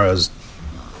 as far as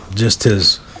just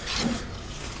his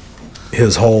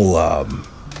whole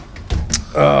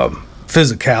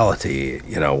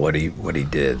physicality, what he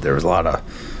did. There was a lot of,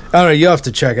 I don't know. You have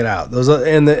to check it out. Those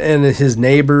and his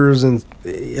neighbors and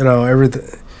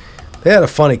everything. They had a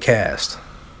funny cast,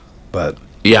 but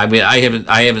yeah, I mean,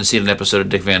 I haven't seen an episode of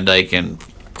Dick Van Dyke in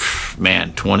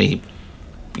 20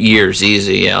 years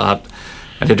easy. Yeah,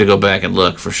 I'd have to go back and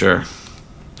look for sure.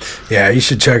 Yeah, you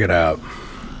should check it out.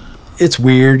 It's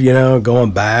weird, going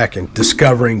back and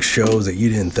discovering shows that you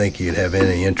didn't think you'd have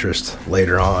any interest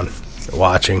later on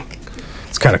watching.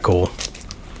 It's kind of cool.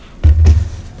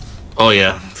 Oh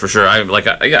yeah, for sure. I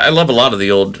love a lot of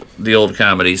the old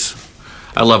comedies.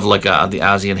 I love the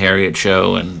Ozzie and Harriet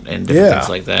show and different things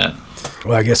like that.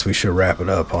 Well, I guess we should wrap it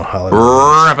up on Hollywood.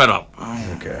 Wrap it up.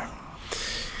 Okay.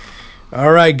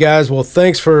 All right, guys. Well,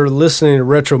 thanks for listening to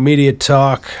Retro Media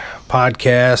Talk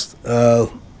podcast.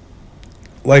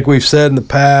 Like we've said in the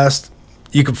past,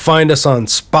 you can find us on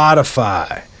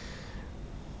Spotify,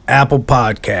 Apple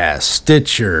Podcasts,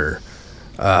 Stitcher,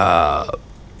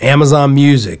 Amazon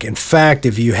Music. In fact,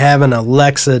 if you have an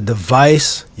Alexa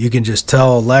device, you can just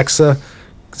tell Alexa,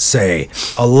 say,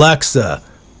 Alexa,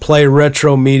 play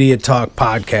Retro Media Talk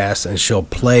podcast, and she'll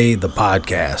play the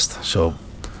podcast.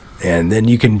 And then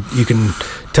you can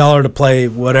tell her to play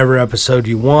whatever episode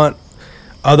you want.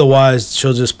 Otherwise,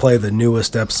 she'll just play the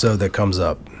newest episode that comes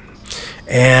up.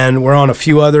 And we're on a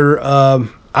few other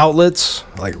outlets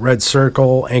like Red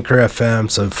Circle, Anchor FM.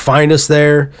 So find us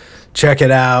there, check it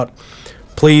out.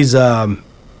 Please,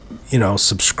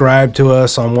 subscribe to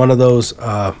us on one of those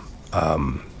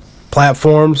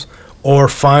platforms, or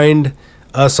find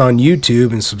us on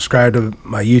YouTube and subscribe to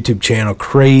my YouTube channel,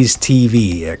 Craze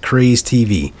TV, at Craze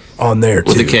TV on there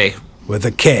too. With a K. With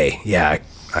a K, yeah.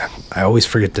 I always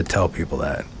forget to tell people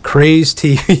that. Craze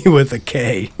TV with a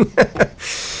K.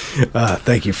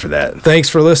 Thank you for that. Thanks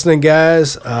for listening,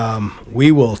 guys.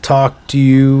 We will talk to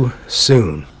you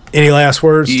soon. Any last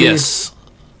words, Steve? Yes.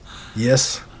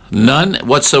 Yes? None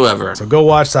whatsoever. So go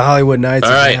watch the Hollywood Nights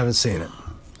All if right. you haven't seen it.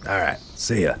 All right.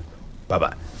 See ya.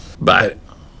 Bye-bye. Bye.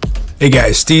 Hey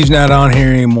guys, Steve's not on here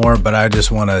anymore, but I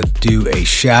just want to do a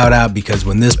shout out because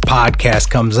when this podcast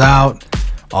comes out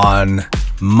on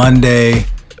Monday,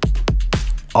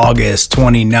 August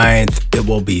 29th, it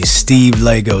will be Steve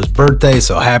Lego's birthday.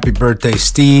 So happy birthday,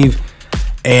 Steve.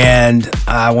 And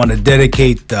I want to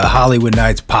dedicate the Hollywood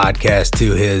Nights podcast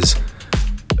to his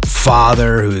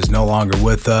father, who is no longer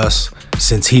with us.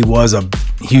 Since he was a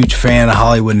huge fan of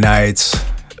Hollywood Nights,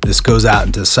 this goes out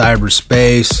into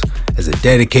cyberspace as a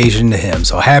dedication to him.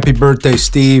 So happy birthday,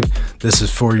 Steve. This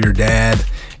is for your dad.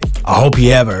 I hope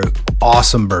you have an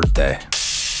awesome birthday.